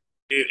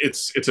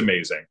it's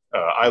amazing.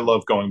 I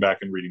love going back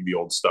and reading the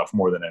old stuff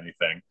more than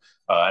anything.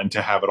 And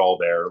to have it all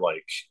there,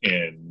 like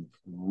in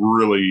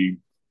really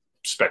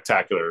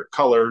spectacular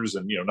colors,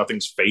 and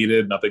nothing's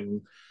faded,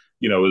 nothing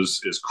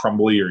is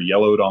crumbly or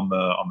yellowed on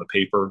the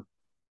paper.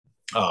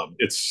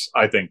 It's,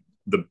 I think,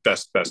 the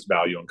best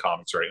value in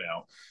comics right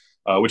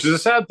now, which is a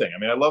sad thing. I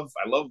mean, I love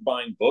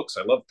buying books,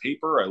 I love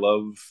paper, I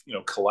love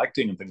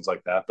collecting and things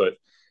like that, but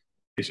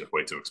it's just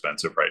way too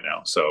expensive right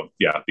now. So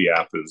yeah, the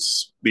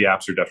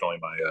apps are definitely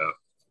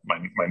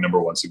my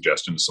number one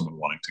suggestion to someone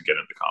wanting to get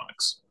into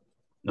comics.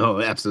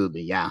 Oh,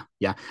 absolutely. Yeah.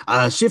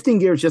 Shifting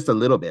gears just a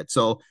little bit.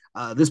 So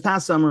this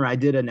past summer, I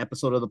did an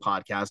episode of the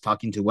podcast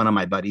talking to one of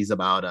my buddies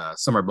about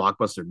summer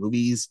blockbuster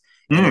movies.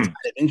 And it's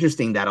kind of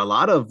interesting that a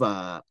lot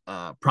of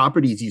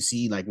properties you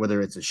see, like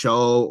whether it's a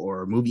show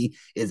or a movie,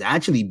 is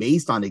actually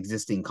based on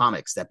existing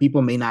comics that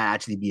people may not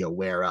actually be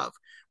aware of,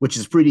 which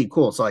is pretty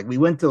cool. So like we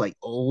went to like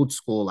old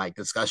school like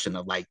discussion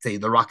of like, say,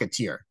 The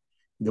Rocketeer,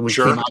 which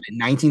came out in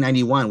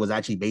 1991, was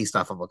actually based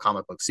off of a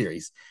comic book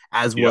series,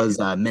 as was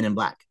Men in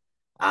Black.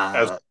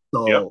 So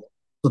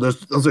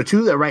those are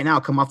two that right now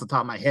come off the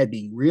top of my head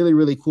being really,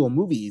 really cool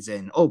movies.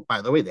 And oh,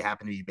 by the way, they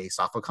happen to be based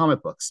off of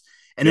comic books.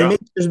 And then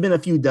maybe there's been a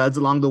few duds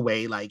along the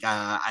way. Like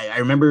I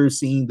remember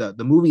seeing the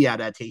movie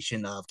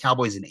adaptation of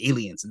Cowboys and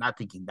Aliens and not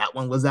thinking that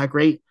one was that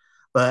great.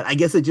 But I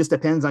guess it just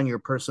depends on your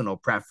personal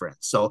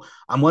preference. So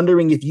I'm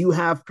wondering if you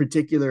have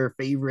particular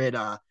favorite,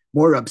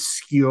 more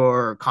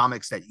obscure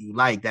comics that you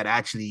like that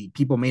actually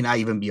people may not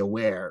even be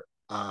aware.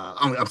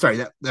 I'm sorry,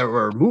 that there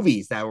were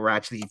movies that were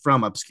actually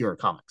from obscure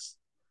comics.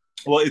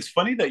 Well, it's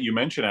funny that you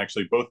mentioned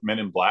actually both Men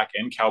in Black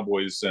and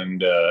Cowboys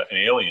and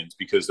Aliens,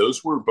 because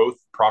those were both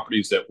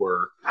properties that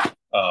were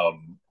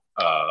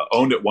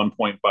owned at one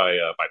point by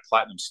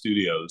Platinum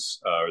Studios,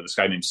 or this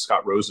guy named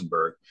Scott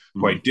Rosenberg,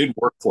 who I did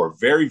work for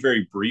very,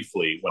 very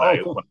briefly when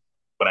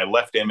I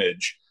left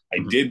Image. I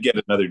did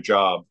get another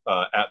job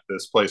at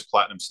this place,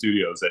 Platinum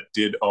Studios, that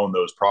did own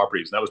those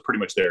properties, and that was pretty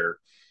much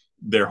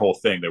their whole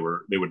thing.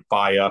 They would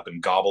buy up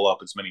and gobble up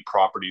as many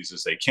properties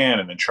as they can,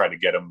 and then try to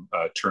get them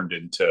turned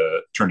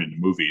into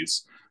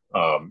movies.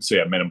 So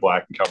yeah, Men in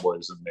Black and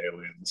Cowboys and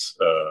Aliens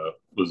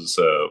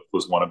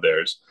was one of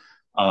theirs.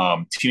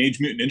 Teenage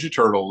Mutant Ninja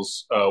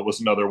Turtles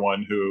was another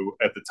one who,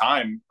 at the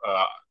time,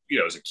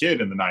 as a kid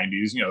in the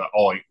 '90s,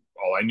 all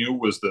I knew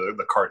was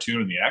the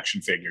cartoon and the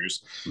action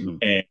figures.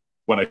 And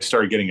when I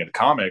started getting into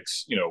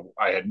comics,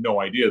 I had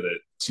no idea that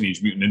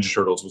Teenage Mutant Ninja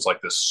Turtles was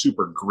like this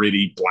super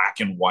gritty black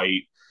and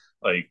white,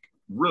 like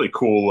really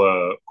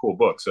cool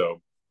book.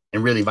 So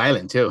And really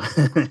violent too.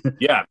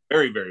 yeah,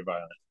 very very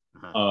violent.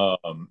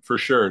 For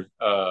sure.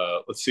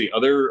 Let's see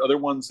other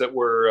ones that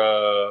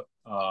were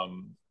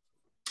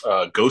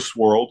Ghost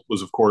World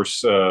was of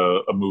course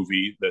a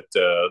movie that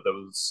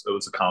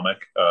was a comic.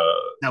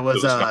 That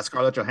was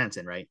Scarlett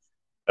Johansson, right?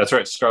 That's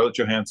right, Scarlett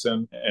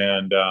Johansson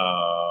and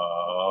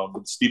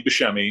Steve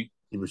Buscemi.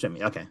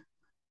 Okay.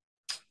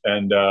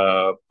 And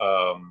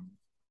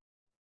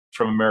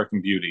from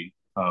American Beauty.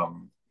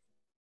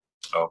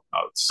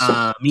 It's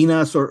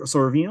Mina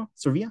Sorvia?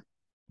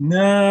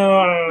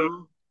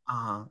 no.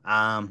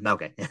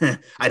 Okay.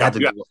 I'd have to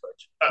Google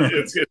search.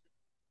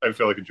 I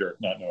feel like a jerk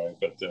not knowing,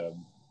 but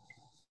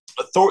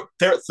Thor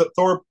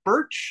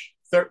Birch.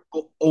 I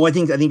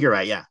think you're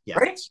right. Yeah,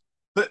 Right.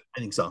 I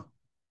think so.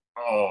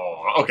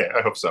 Oh, okay.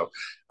 I hope so.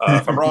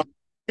 If I'm wrong,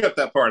 cut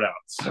that part out.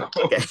 So,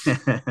 okay.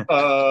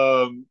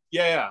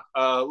 yeah.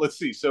 Let's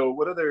see. So,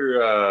 what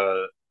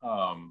other?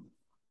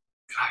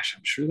 Gosh,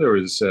 I'm sure there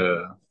was.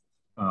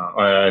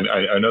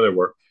 I know there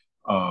were.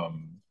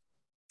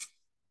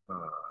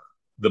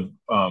 The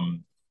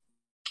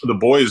The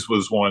Boys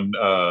was one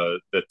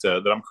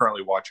that I'm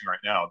currently watching right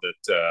now.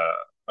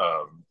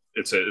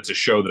 It's a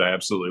show that I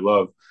absolutely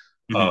love.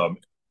 Mm-hmm.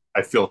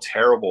 I feel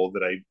terrible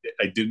that I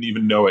didn't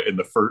even know it in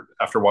the first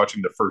after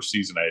watching the first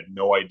season. I had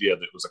no idea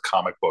that it was a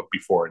comic book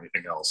before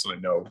anything else. And I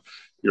know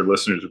your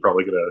listeners are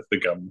probably going to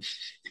think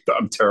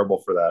I'm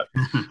terrible for that.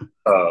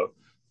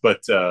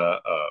 But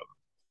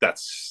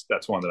that's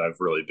one that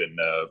I've really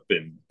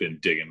been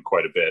digging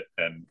quite a bit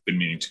and been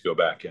meaning to go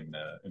back and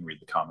read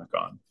the comic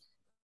on.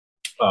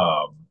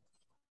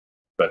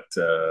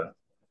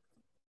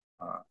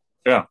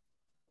 Yeah.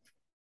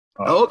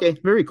 Okay.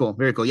 Very cool.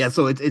 Very cool. Yeah.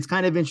 So it's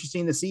kind of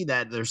interesting to see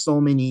that there's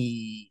so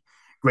many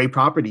great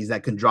properties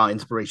that can draw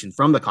inspiration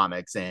from the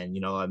comics. And,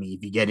 I mean,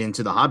 if you get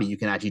into the hobby, you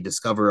can actually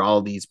discover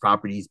all these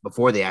properties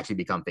before they actually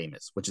become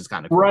famous, which is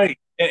kind of cool. Right.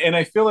 And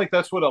I feel like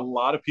that's what a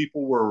lot of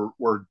people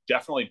were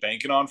definitely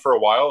banking on for a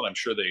while. And I'm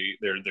sure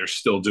they're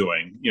still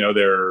doing,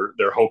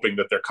 they're hoping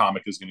that their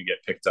comic is going to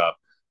get picked up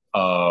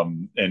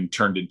and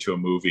turned into a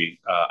movie.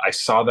 I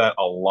saw that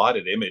a lot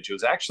at Image. It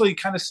was actually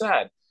kind of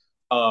sad.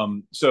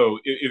 So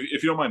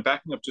if you don't mind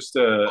backing up just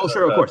oh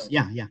sure, of course.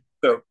 Yeah.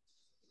 So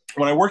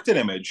when I worked at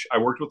Image, I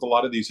worked with a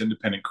lot of these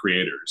independent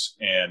creators,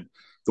 and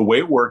the way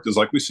it worked is,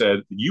 like we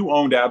said, you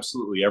owned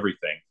absolutely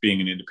everything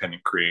being an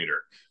independent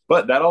creator,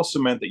 but that also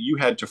meant that you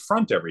had to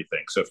front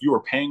everything. So if you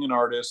were paying an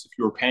artist, if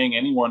you were paying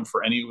anyone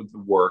for any of the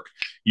work,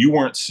 you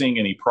weren't seeing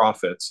any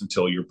profits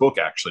until your book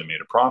actually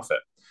made a profit.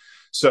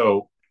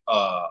 So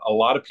a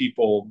lot of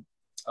people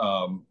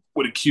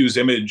would accuse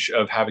Image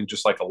of having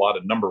just like a lot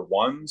of number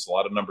ones, a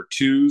lot of number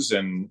twos,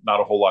 and not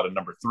a whole lot of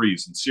number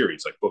threes in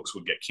series. Like books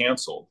would get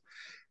canceled,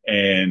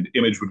 and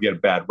Image would get a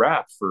bad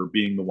rap for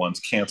being the ones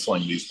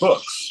canceling these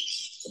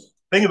books.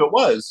 Thing of it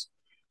was,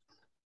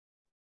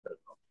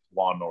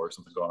 lawnmower or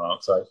something going on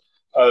outside.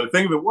 The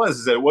thing of it was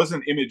is that it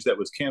wasn't Image that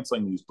was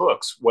canceling these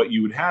books. What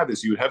you would have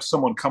is you would have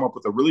someone come up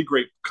with a really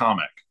great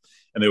comic,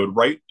 and they would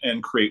write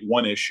and create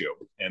one issue,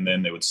 and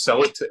then they would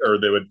sell it to, or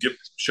they would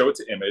show it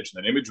to Image,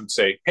 and then Image would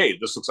say, "Hey,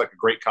 this looks like a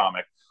great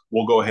comic.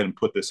 We'll go ahead and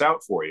put this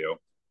out for you,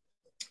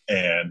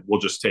 and we'll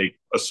just take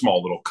a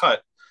small little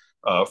cut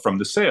from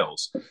the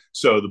sales."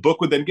 So the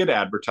book would then get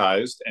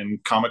advertised,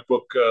 and comic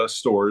book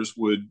stores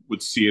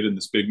would see it in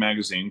this big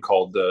magazine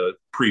called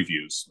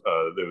Previews.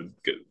 They would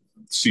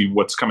see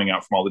what's coming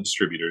out from all the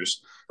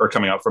distributors or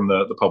coming out from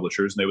the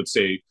publishers, and they would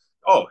say,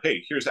 "Oh,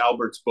 hey, here's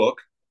Albert's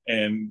book,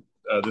 and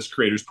this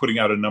creator's putting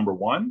out a number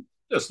one.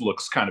 This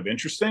looks kind of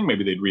interesting."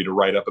 Maybe they'd read a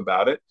write-up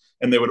about it,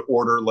 and they would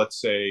order,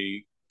 let's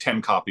say,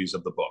 10 copies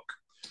of the book.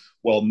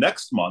 Well,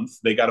 next month,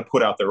 they got to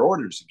put out their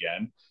orders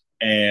again,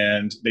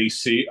 and they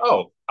see,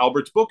 oh,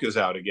 Albert's book is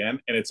out again,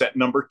 and it's at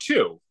number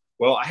 2.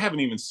 Well, I haven't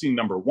even seen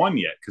number 1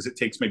 yet, because it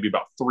takes maybe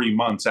about 3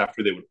 months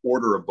after they would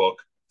order a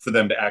book for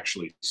them to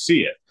actually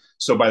see it.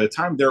 So by the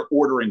time they're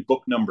ordering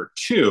book number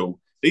 2,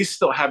 they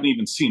still haven't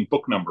even seen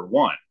book number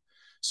 1.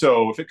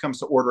 So if it comes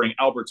to ordering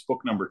Albert's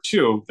book number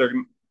 2,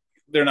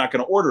 they're not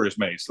going to order as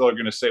many. So they're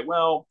going to say,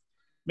 well,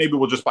 maybe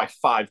we'll just buy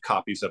 5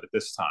 copies of it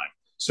this time.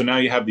 So now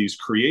you have these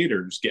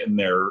creators getting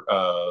their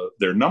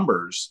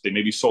numbers. They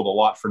maybe sold a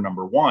lot for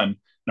number 1.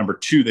 Number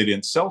 2, they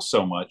didn't sell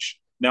so much.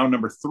 Now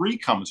number 3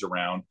 comes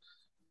around.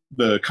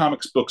 The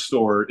comics book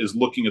store is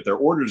looking at their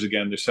orders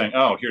again. They're saying,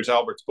 oh, here's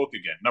Albert's book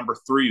again. Number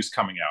 3 is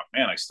coming out.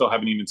 Man, I still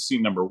haven't even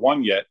seen number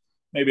 1 yet.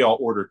 Maybe I'll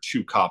order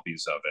 2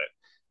 copies of it.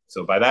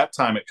 So by that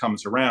time it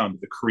comes around,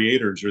 the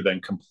creators are then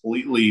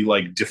completely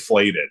like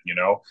deflated.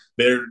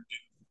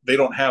 They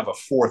don't have a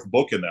 4th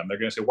book in them. They're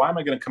going to say, why am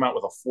I going to come out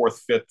with a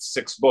 4th, 5th,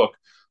 6th book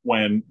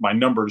when my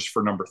numbers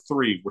for number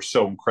 3 were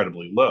so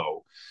incredibly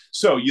low?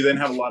 So you then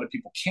have a lot of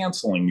people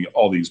canceling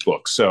all these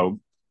books.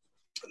 So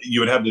you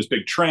would have this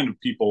big trend of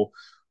people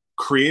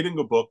creating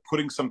a book,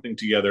 putting something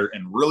together,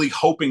 and really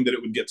hoping that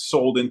it would get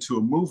sold into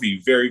a movie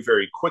very,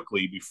 very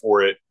quickly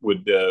before it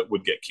would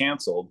get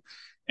canceled.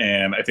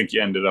 And I think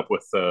you ended up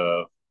with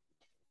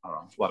I don't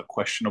know, a lot of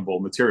questionable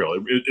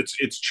material.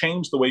 It's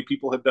changed the way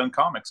people have done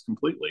comics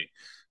completely.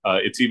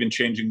 It's even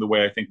changing the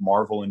way I think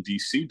Marvel and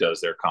DC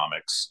does their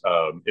comics.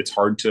 It's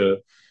hard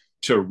to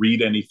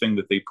read anything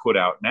that they put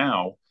out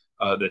now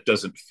that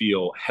doesn't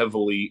feel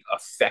heavily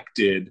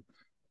affected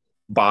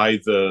by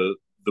the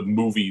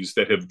movies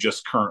that have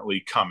just currently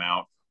come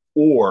out,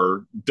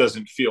 or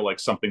doesn't feel like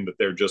something that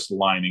they're just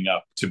lining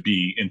up to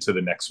be into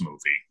the next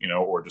movie,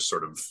 or just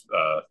sort of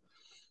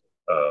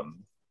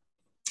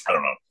I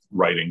don't know,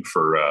 writing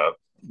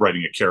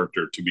a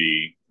character to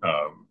be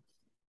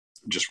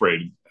just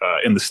rated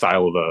in the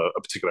style of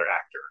a particular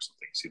actor or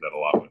something. You see that a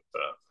lot with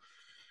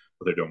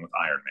what they're doing with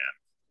Iron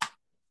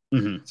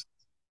Man. Mm-hmm.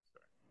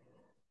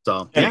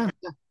 So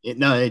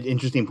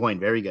interesting point.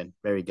 Very good,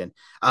 very good.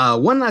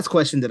 One last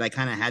question that I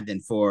kind of had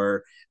then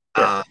for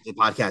the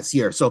podcast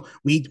here. So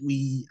I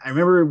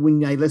remember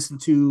when I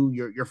listened to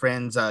your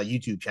friend's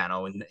YouTube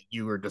channel and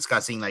you were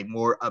discussing like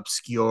more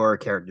obscure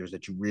characters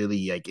that you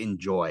really like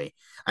enjoy.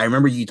 I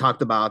remember you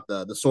talked about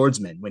the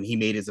swordsman when he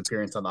made his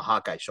appearance on the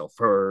Hawkeye show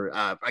for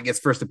I guess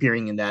first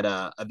appearing in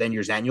that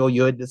Avengers Annual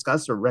you had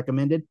discussed or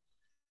recommended.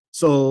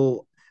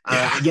 So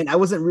again, I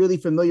wasn't really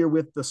familiar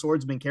with the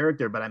swordsman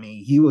character, but I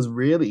mean, he was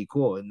really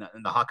cool in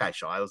the Hawkeye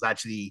show. I was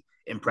actually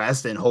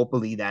impressed, and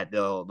hopefully that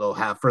they'll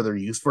have further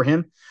use for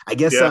him. I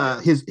guess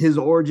his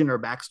origin or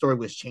backstory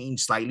was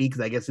changed slightly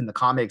because I guess in the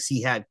comics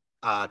he had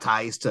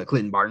ties to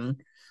Clinton Barton,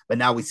 but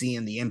now we see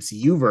in the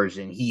MCU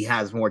version he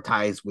has more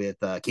ties with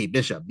Kate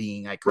Bishop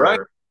being like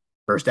her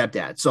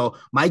stepdad. So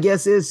my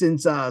guess is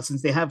since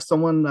they have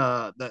someone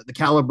the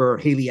caliber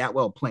of Haley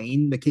Atwell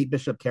playing the Kate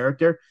Bishop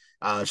character.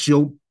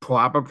 She'll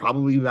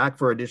probably be back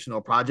for additional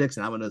projects,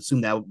 and I'm going to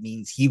assume that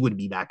means he would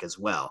be back as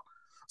well.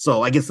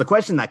 So I guess the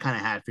question I kind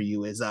of had for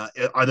you is,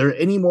 are there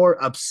any more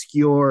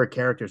obscure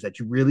characters that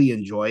you really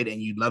enjoyed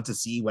and you'd love to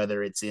see,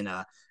 whether it's in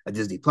a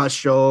Disney Plus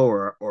show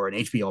or an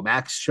HBO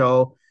Max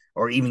show,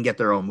 or even get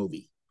their own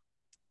movie?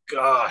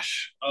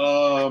 Gosh,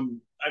 I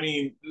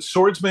mean,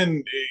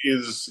 Swordsman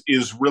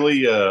is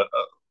really a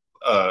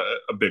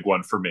big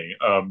one for me,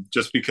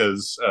 just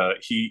because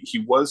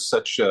he was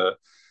such a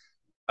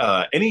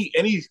any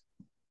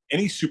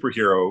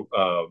superhero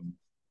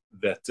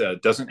that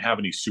doesn't have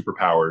any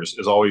superpowers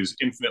is always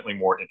infinitely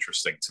more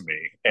interesting to me.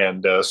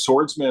 And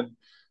Swordsman,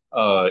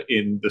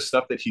 in the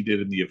stuff that he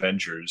did in the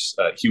Avengers,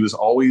 he was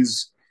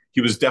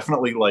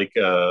definitely like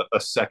a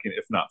second,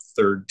 if not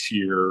third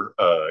tier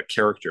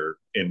character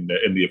in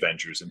the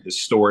Avengers. And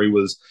his story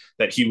was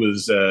that he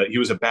was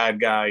a bad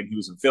guy and he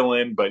was a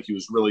villain, but he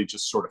was really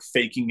just sort of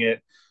faking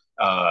it.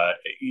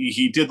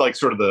 He did like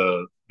sort of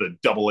the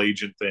double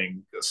agent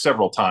thing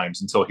several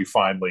times until he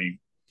finally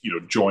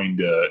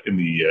joined in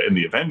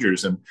the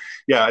Avengers. And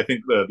I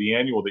think the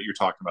annual that you're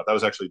talking about, that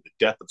was actually the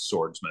Death of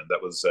Swordsman.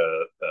 That was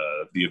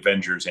the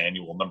Avengers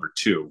annual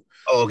 #2.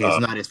 Oh, okay, it's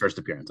not his first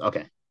appearance.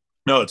 Okay.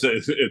 No,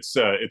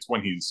 it's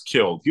when he's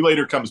killed. He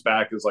later comes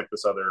back as like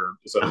this other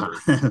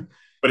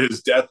but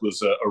his death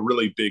was a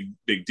really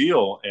big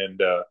deal.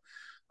 And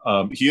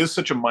he is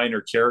such a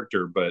minor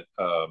character, but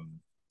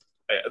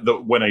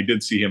when I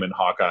did see him in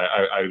Hawkeye,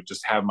 I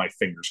just have my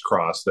fingers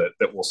crossed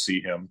that we'll see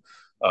him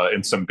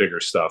in some bigger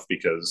stuff,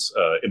 because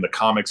in the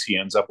comics he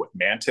ends up with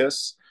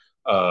Mantis,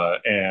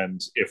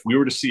 and if we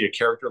were to see a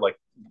character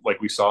like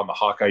we saw in the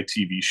Hawkeye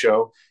TV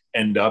show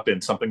end up in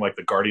something like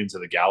the Guardians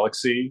of the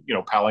Galaxy,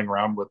 palling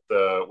around with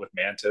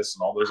Mantis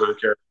and all those other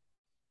characters,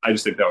 I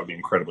just think that would be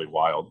incredibly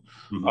wild.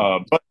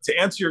 Mm-hmm. But to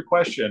answer your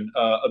question,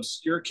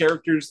 obscure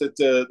characters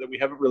that we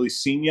haven't really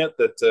seen yet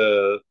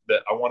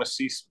that I want to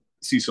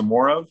see some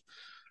more of.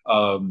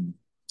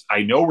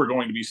 I know we're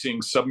going to be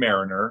seeing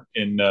Submariner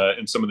in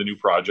some of the new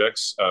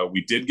projects.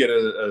 We did get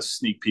a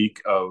sneak peek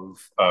of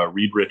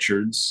Reed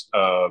Richards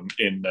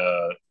in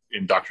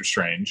Doctor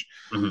Strange.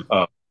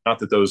 Mm-hmm. Not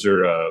that those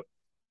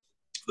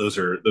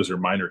are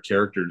minor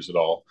characters at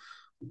all.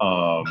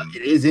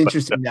 It is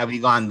interesting that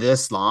we've gone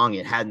this long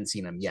and hadn't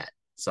seen them yet.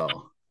 So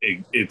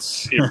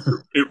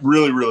it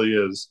really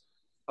is.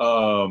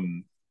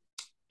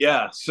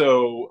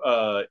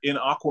 So in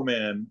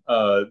Aquaman,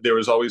 there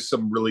was always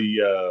some really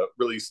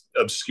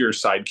obscure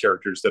side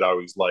characters that I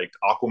always liked.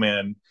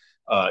 Aquaman,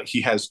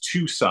 he has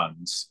two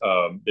sons.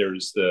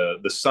 There's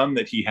the son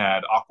that he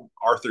had,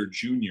 Arthur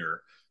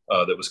Jr.,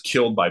 that was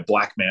killed by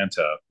Black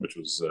Manta, which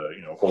was a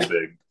whole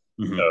big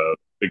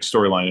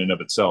storyline in and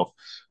of itself.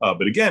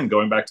 But again,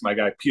 going back to my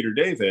guy Peter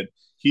David,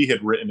 he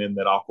had written in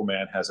that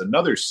Aquaman has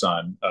another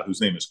son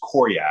whose name is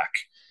Koryak.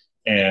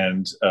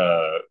 And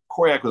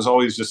Koryak was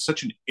always just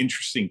such an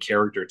interesting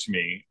character to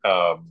me.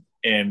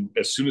 And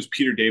as soon as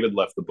Peter David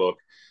left the book,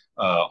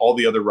 all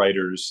the other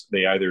writers,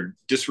 they either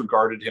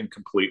disregarded him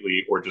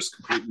completely or just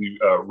completely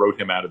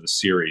wrote him out of the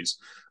series.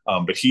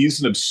 But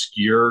he's an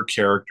obscure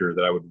character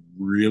that I would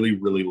really,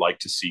 really like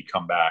to see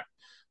come back.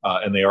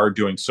 And they are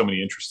doing so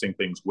many interesting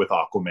things with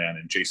Aquaman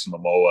and Jason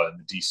Momoa and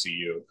the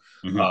DCU.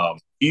 Mm-hmm.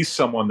 He's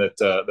someone that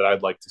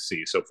I'd like to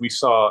see. So if we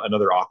saw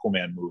another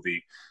Aquaman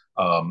movie,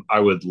 I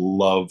would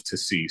love to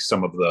see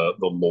some of the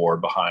lore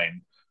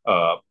behind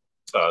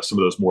some of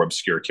those more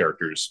obscure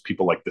characters,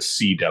 people like the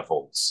Sea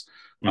Devils,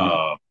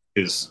 Mhm.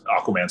 His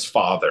Aquaman's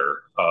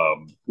father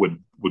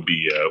would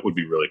be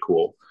really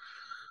cool.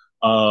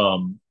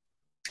 Um,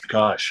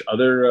 Gosh,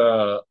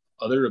 other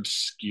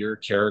obscure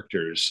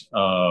characters.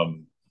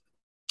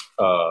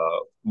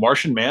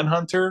 Martian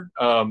Manhunter.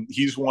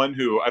 He's one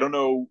who I don't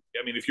know.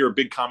 I mean, if you're a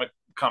big comic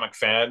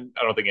fan,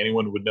 I don't think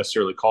anyone would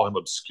necessarily call him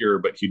obscure,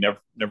 but he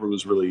never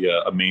was really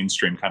a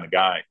mainstream kind of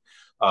guy.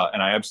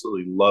 And I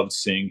absolutely loved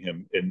seeing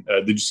him.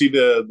 Did you see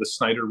the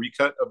Snyder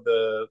recut of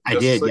the I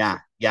Justice did, League? yeah,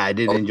 yeah, I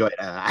did Oh, enjoy it.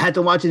 I had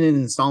to watch it in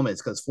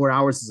installments because 4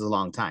 hours is a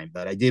long time,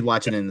 but I did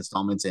watch it in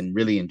installments and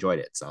really enjoyed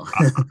it. So,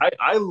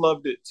 I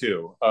loved it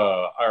too.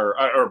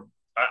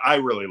 I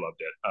really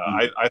loved it.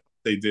 I thought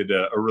they did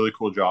a really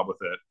cool job with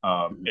it,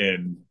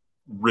 and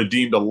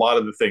redeemed a lot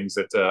of the things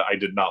that I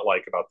did not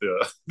like about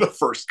the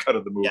first cut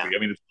of the movie. yeah, I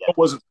mean, yeah, it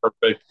wasn't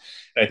perfect.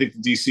 And I think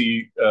the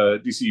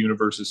DC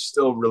universe is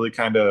still really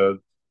kind of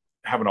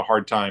having a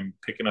hard time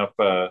picking up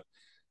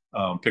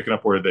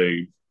where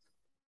they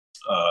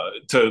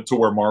to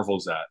where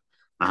Marvel's at.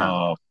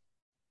 uh-huh. Um,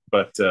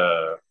 but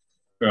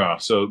Yeah,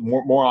 so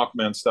more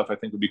Aquaman stuff I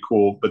think would be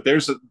cool. But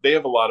they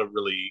have a lot of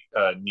really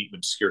neat and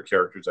obscure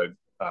characters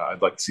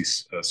I'd like to see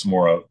some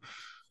more of.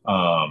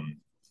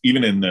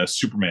 Even in the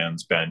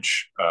Superman's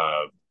bench,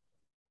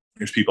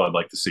 there's people I'd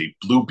like to see.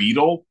 Blue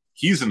Beetle,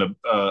 he's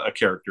a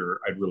character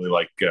I'd really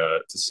like to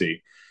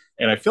see.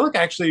 And I feel like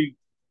I actually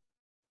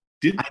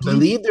did I Blue Beetle.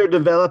 believe they're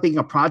developing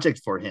a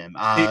project for him. They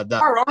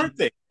aren't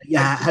they? I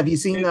Yeah, think have you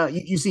seen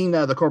you seen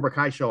the Cobra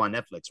Kai show on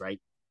Netflix, right?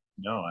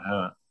 no, I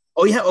haven't.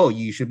 Oh yeah, oh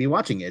you should be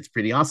watching it. It's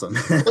pretty awesome.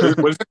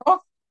 What is it called?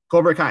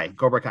 Cobra Kai, the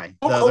Cobra Karate Kai. Kid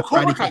Oh,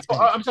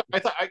 spin-off. I'm sorry.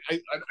 I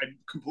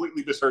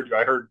completely misheard you.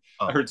 I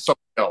Oh, heard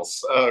something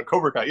else.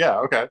 Cobra Kai. Yeah.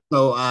 Okay.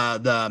 so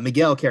the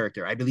Miguel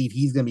character, I believe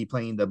he's gonna be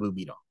playing the Blue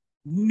Beetle.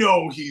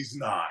 No, he's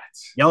not.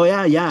 Oh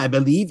yeah, yeah, I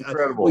believe. Well,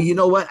 Incredible. you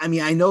know what? I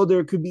mean, I know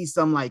there could be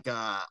some like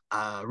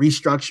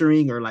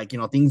restructuring or like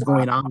things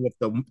going on with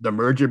the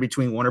merger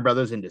between Warner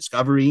Brothers and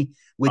Discovery,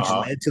 which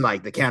Uh-huh. led to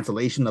like the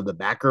cancellation of the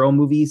Batgirl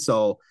movie.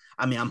 So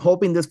I mean, I'm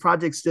hoping this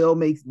project still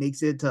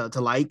makes it to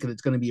light because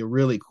it's going to be a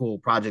really cool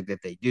project if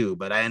they do.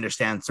 But I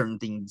understand certain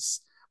things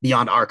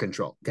beyond our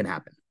control can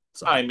happen.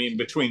 So I mean,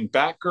 between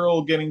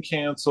Batgirl getting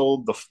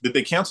canceled, did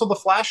they cancel the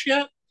Flash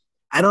yet?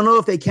 I don't know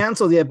if they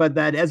canceled yet, but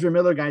that Ezra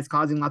Miller guy is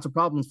causing lots of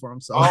problems for him.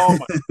 So, Oh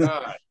my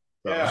god.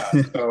 so Yeah.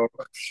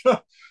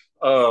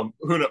 So,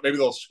 who knows? Maybe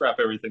they'll scrap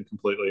everything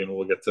completely, and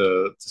we'll get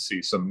to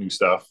see some new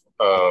stuff.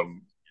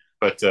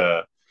 But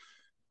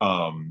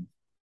um,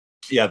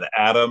 yeah, the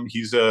Atom.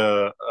 He's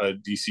a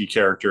DC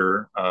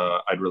character.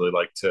 I'd really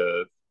like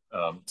to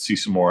see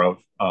some more of.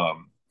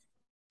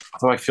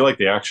 Although I feel like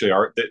they actually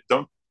are. They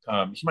don't.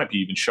 He might be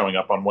even showing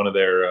up on one of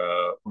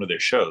their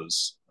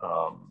shows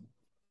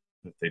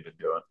that they've been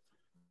doing.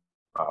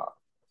 Uh,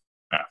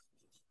 yeah.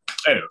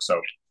 Anyway,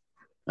 so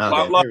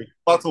okay,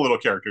 lots of little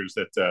characters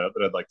that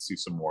I'd like to see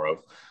some more of.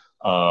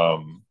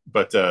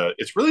 But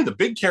it's really the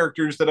big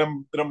characters that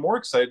I'm more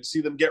excited to see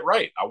them get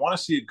right. I want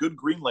to see a good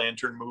Green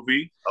Lantern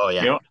movie. oh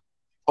yeah. You know,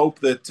 hope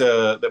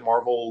that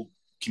Marvel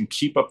can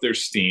keep up their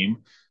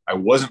steam. I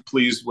wasn't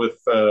pleased with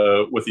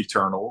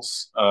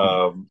Eternals.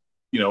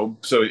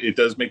 So it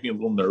does make me a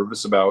little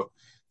nervous about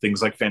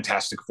things like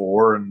Fantastic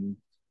Four and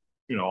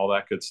all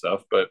that good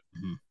stuff. But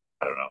Mhm.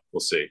 I don't know. We'll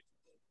see.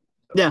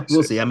 Yeah,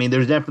 we'll see. I mean,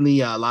 there's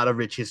definitely a lot of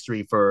rich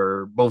history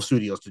for both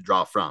studios to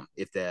draw from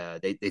if they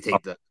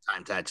take the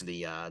time to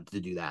actually to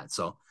do that.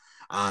 So,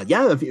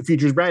 yeah, the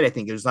future's bright. I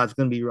think there's going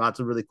to be lots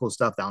of really cool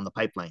stuff down the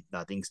pipeline.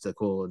 Things to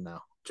cool and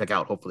check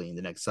out hopefully in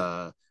the next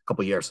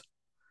couple years.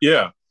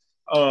 Yeah.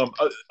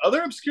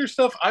 Other obscure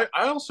stuff. I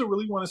also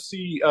really want to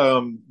see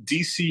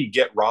DC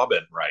get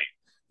Robin right.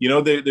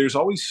 There's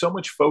always so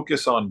much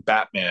focus on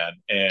Batman,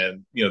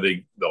 and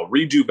they'll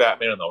redo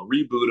Batman and they'll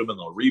reboot him and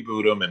they'll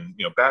reboot him, and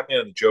Batman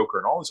and the Joker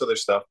and all this other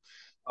stuff.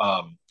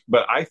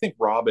 But I think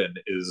Robin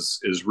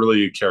is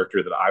really a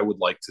character that I would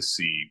like to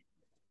see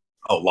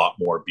a lot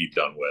more be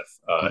done with,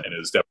 and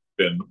has definitely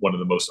been one of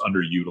the most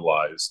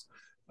underutilized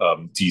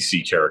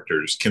DC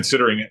characters,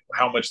 considering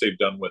how much they've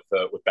done with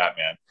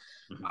Batman.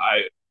 Mm-hmm.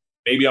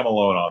 Maybe I'm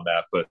alone on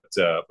that, but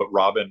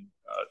Robin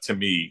to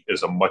me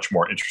is a much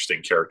more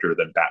interesting character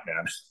than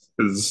Batman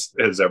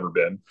has ever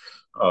been.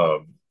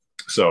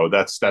 So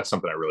that's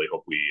something I really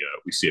hope we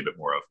see a bit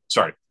more of.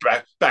 Sorry,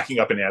 backing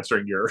up and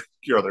answering your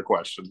other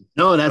question.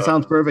 No, that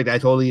sounds perfect. I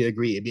totally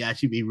agree. It'd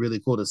actually be really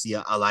cool to see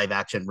a live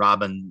action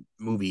Robin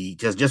movie,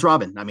 just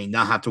Robin. I mean,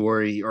 not have to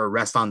worry or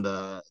rest on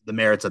the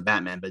merits of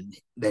Batman, but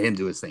let him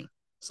do his thing.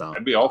 So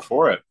I'd be all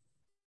for it.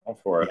 All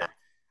for it. Yeah.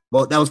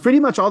 Well, that was pretty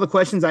much all the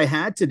questions I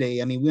had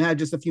today. I mean, we had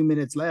just a few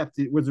minutes left.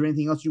 Was there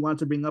anything else you wanted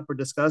to bring up or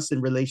discuss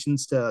in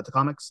relations to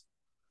comics?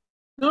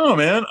 No,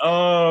 man.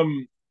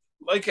 I'm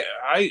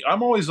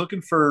always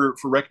looking for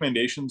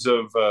recommendations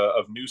of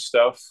new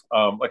stuff.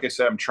 Like I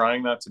said, I'm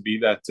trying not to be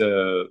that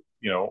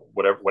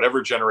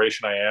whatever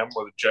generation I am,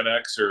 whether Gen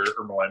X or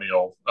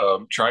millennial.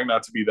 Trying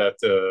not to be that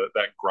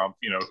grump,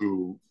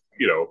 who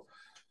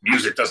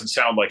music doesn't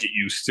sound like it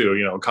used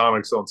to.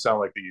 Comics don't sound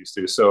like they used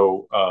to.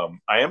 So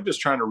I am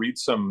just trying to read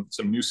some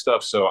new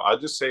stuff. So I'll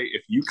just say,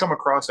 if you come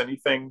across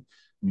anything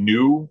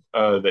new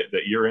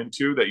that you're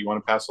into that you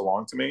want to pass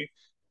along to me,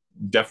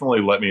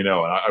 definitely let me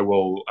know, and I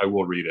will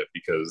read it,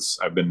 because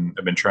I've been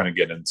trying to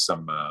get in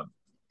some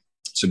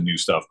new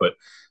stuff, but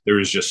there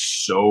is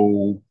just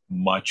so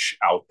much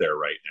out there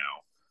right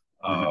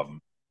now.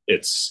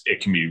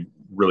 It can be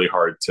really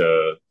hard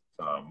to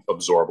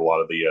absorb a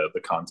lot of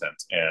the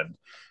content, and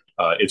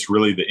it's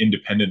really the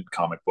independent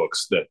comic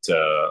books that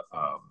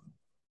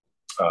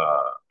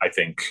I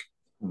think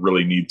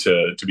really need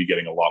to be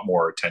getting a lot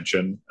more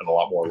attention and a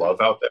lot more love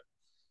out there.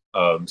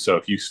 So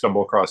if you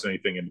stumble across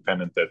anything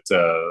independent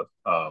that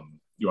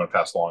you want to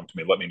pass along to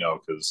me, let me know,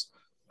 because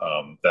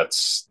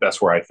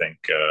that's where I think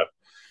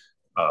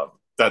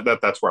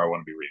that's where I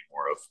want to be reading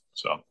more of.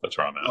 So that's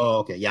where I'm at. Oh,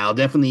 okay. Yeah, I'll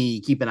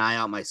definitely keep an eye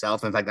out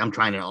myself. In fact, I'm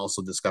trying to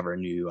also discover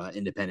new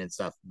independent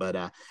stuff. But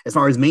as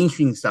far as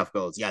mainstream stuff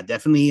goes, yeah,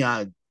 definitely.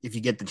 If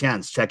you get the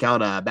chance, check out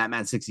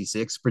Batman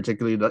 66,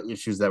 particularly the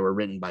issues that were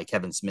written by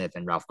Kevin Smith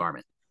and Ralph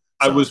Garman.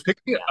 So, I was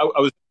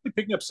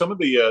picking up some of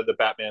the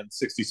Batman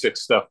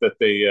 66 stuff that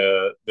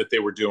they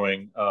were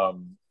doing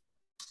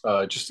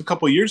just a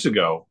couple of years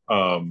ago.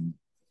 I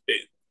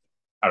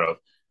don't know.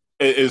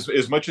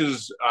 As much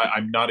as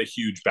I'm not a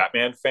huge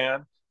Batman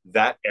fan,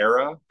 that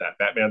era, that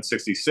Batman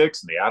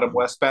 66 and the Adam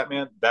West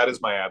Batman, that is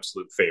my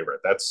absolute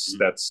favorite. That's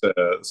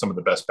some of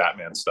the best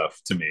Batman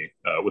stuff to me,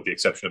 with the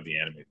exception of the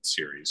animated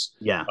series.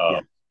 Yeah.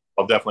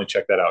 I'll definitely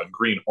check that out. And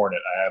Green Hornet,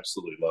 I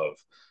absolutely love.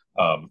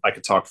 I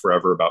could talk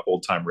forever about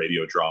old time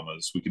radio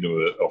dramas. We could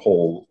do a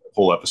whole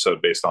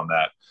episode based on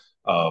that.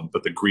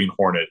 But the Green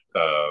Hornet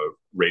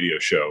radio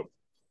show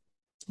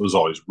was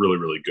always really,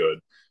 really good.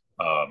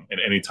 And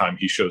anytime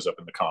he shows up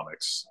in the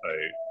comics,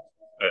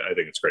 I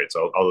think it's great.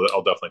 So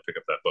I'll definitely pick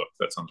up that book.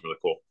 That sounds really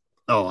cool.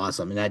 Oh,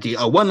 awesome. And actually,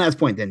 one last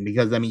point then,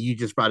 because I mean, you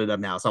just brought it up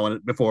now. So I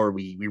wanted, before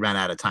we ran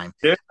out of time,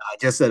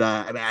 just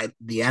that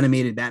the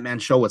animated Batman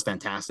show was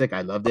fantastic.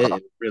 I loved it. It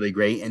was really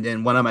great. And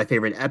then one of my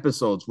favorite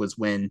episodes was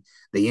when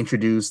they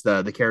introduced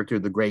the character,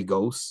 the Gray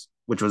Ghost,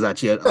 which was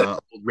actually a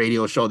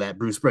radio show that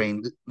Bruce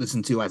Wayne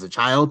listened to as a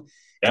child.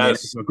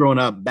 Yes. And growing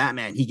up,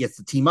 Batman, he gets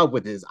to team up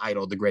with his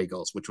idol, the Gray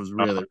Ghost, which was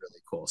really, really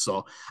cool.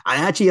 So I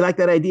actually like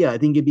that idea. I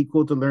think it'd be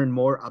cool to learn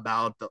more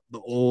about the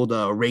old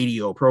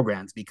radio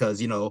programs,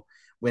 because,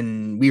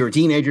 when we were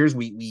teenagers,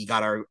 we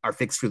got our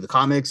fix through the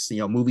comics,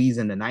 movies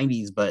in the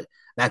 90s. But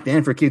back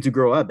then, for kids who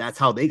grow up, that's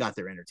how they got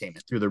their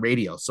entertainment, through the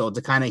radio. So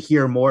to kind of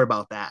hear more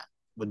about that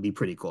would be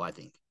pretty cool, I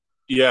think.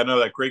 Yeah, no,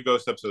 that Grey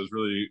Ghost episode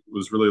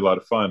was really a lot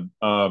of fun.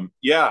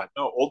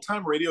 Old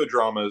time radio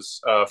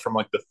dramas from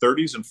like the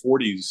 30s and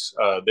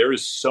 40s. There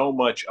is so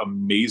much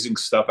amazing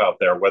stuff out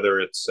there, whether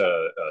it's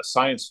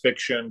science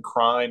fiction,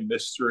 crime,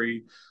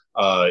 mystery.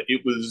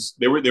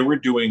 They were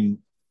doing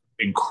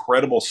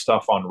incredible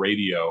stuff on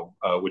radio,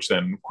 which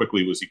then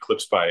quickly was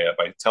eclipsed by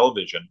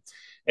television.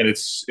 And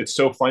it's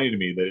so funny to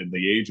me that in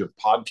the age of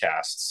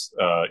podcasts,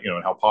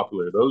 and how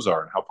popular those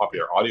are and how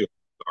popular audio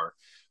are.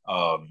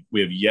 We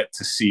have yet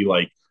to see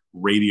like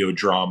radio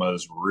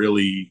dramas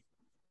really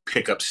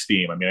pick up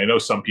steam. I mean, I know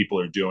some people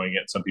are doing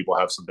it. Some people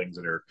have some things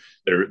that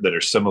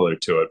are similar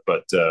to it,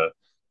 but it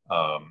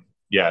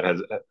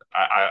has.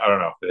 I don't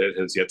know. It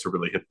has yet to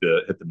really hit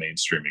the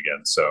mainstream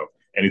again. So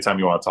anytime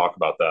you want to talk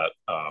about that,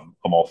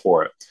 I'm all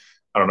for it.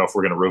 I don't know if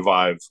we're going to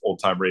revive old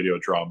time radio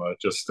drama,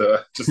 just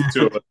the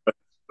two of us, but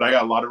I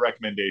got a lot of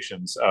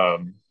recommendations,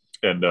 and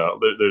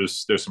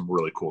there's some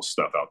really cool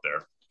stuff out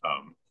there.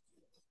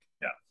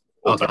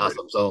 Okay,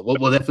 awesome. So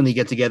we'll definitely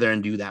get together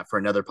and do that for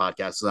another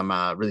podcast. So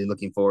I'm really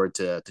looking forward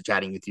to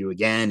chatting with you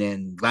again,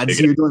 and glad to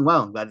see you're doing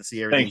well. Glad to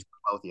see everything's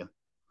going well with you.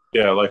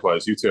 Yeah,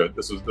 likewise. You too.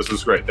 This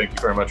was great. Thank you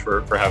very much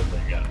for having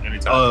me again.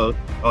 Anytime.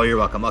 Oh, you're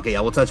welcome. Okay,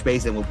 yeah, we'll touch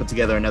base and we'll put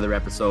together another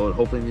episode,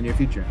 hopefully in the near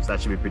future. So that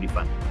should be pretty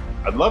fun.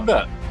 I'd love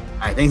that.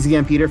 All right, thanks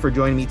again, Peter, for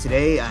joining me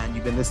today. And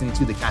you've been listening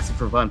to the Casting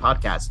for Fun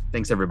podcast.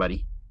 Thanks,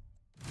 everybody.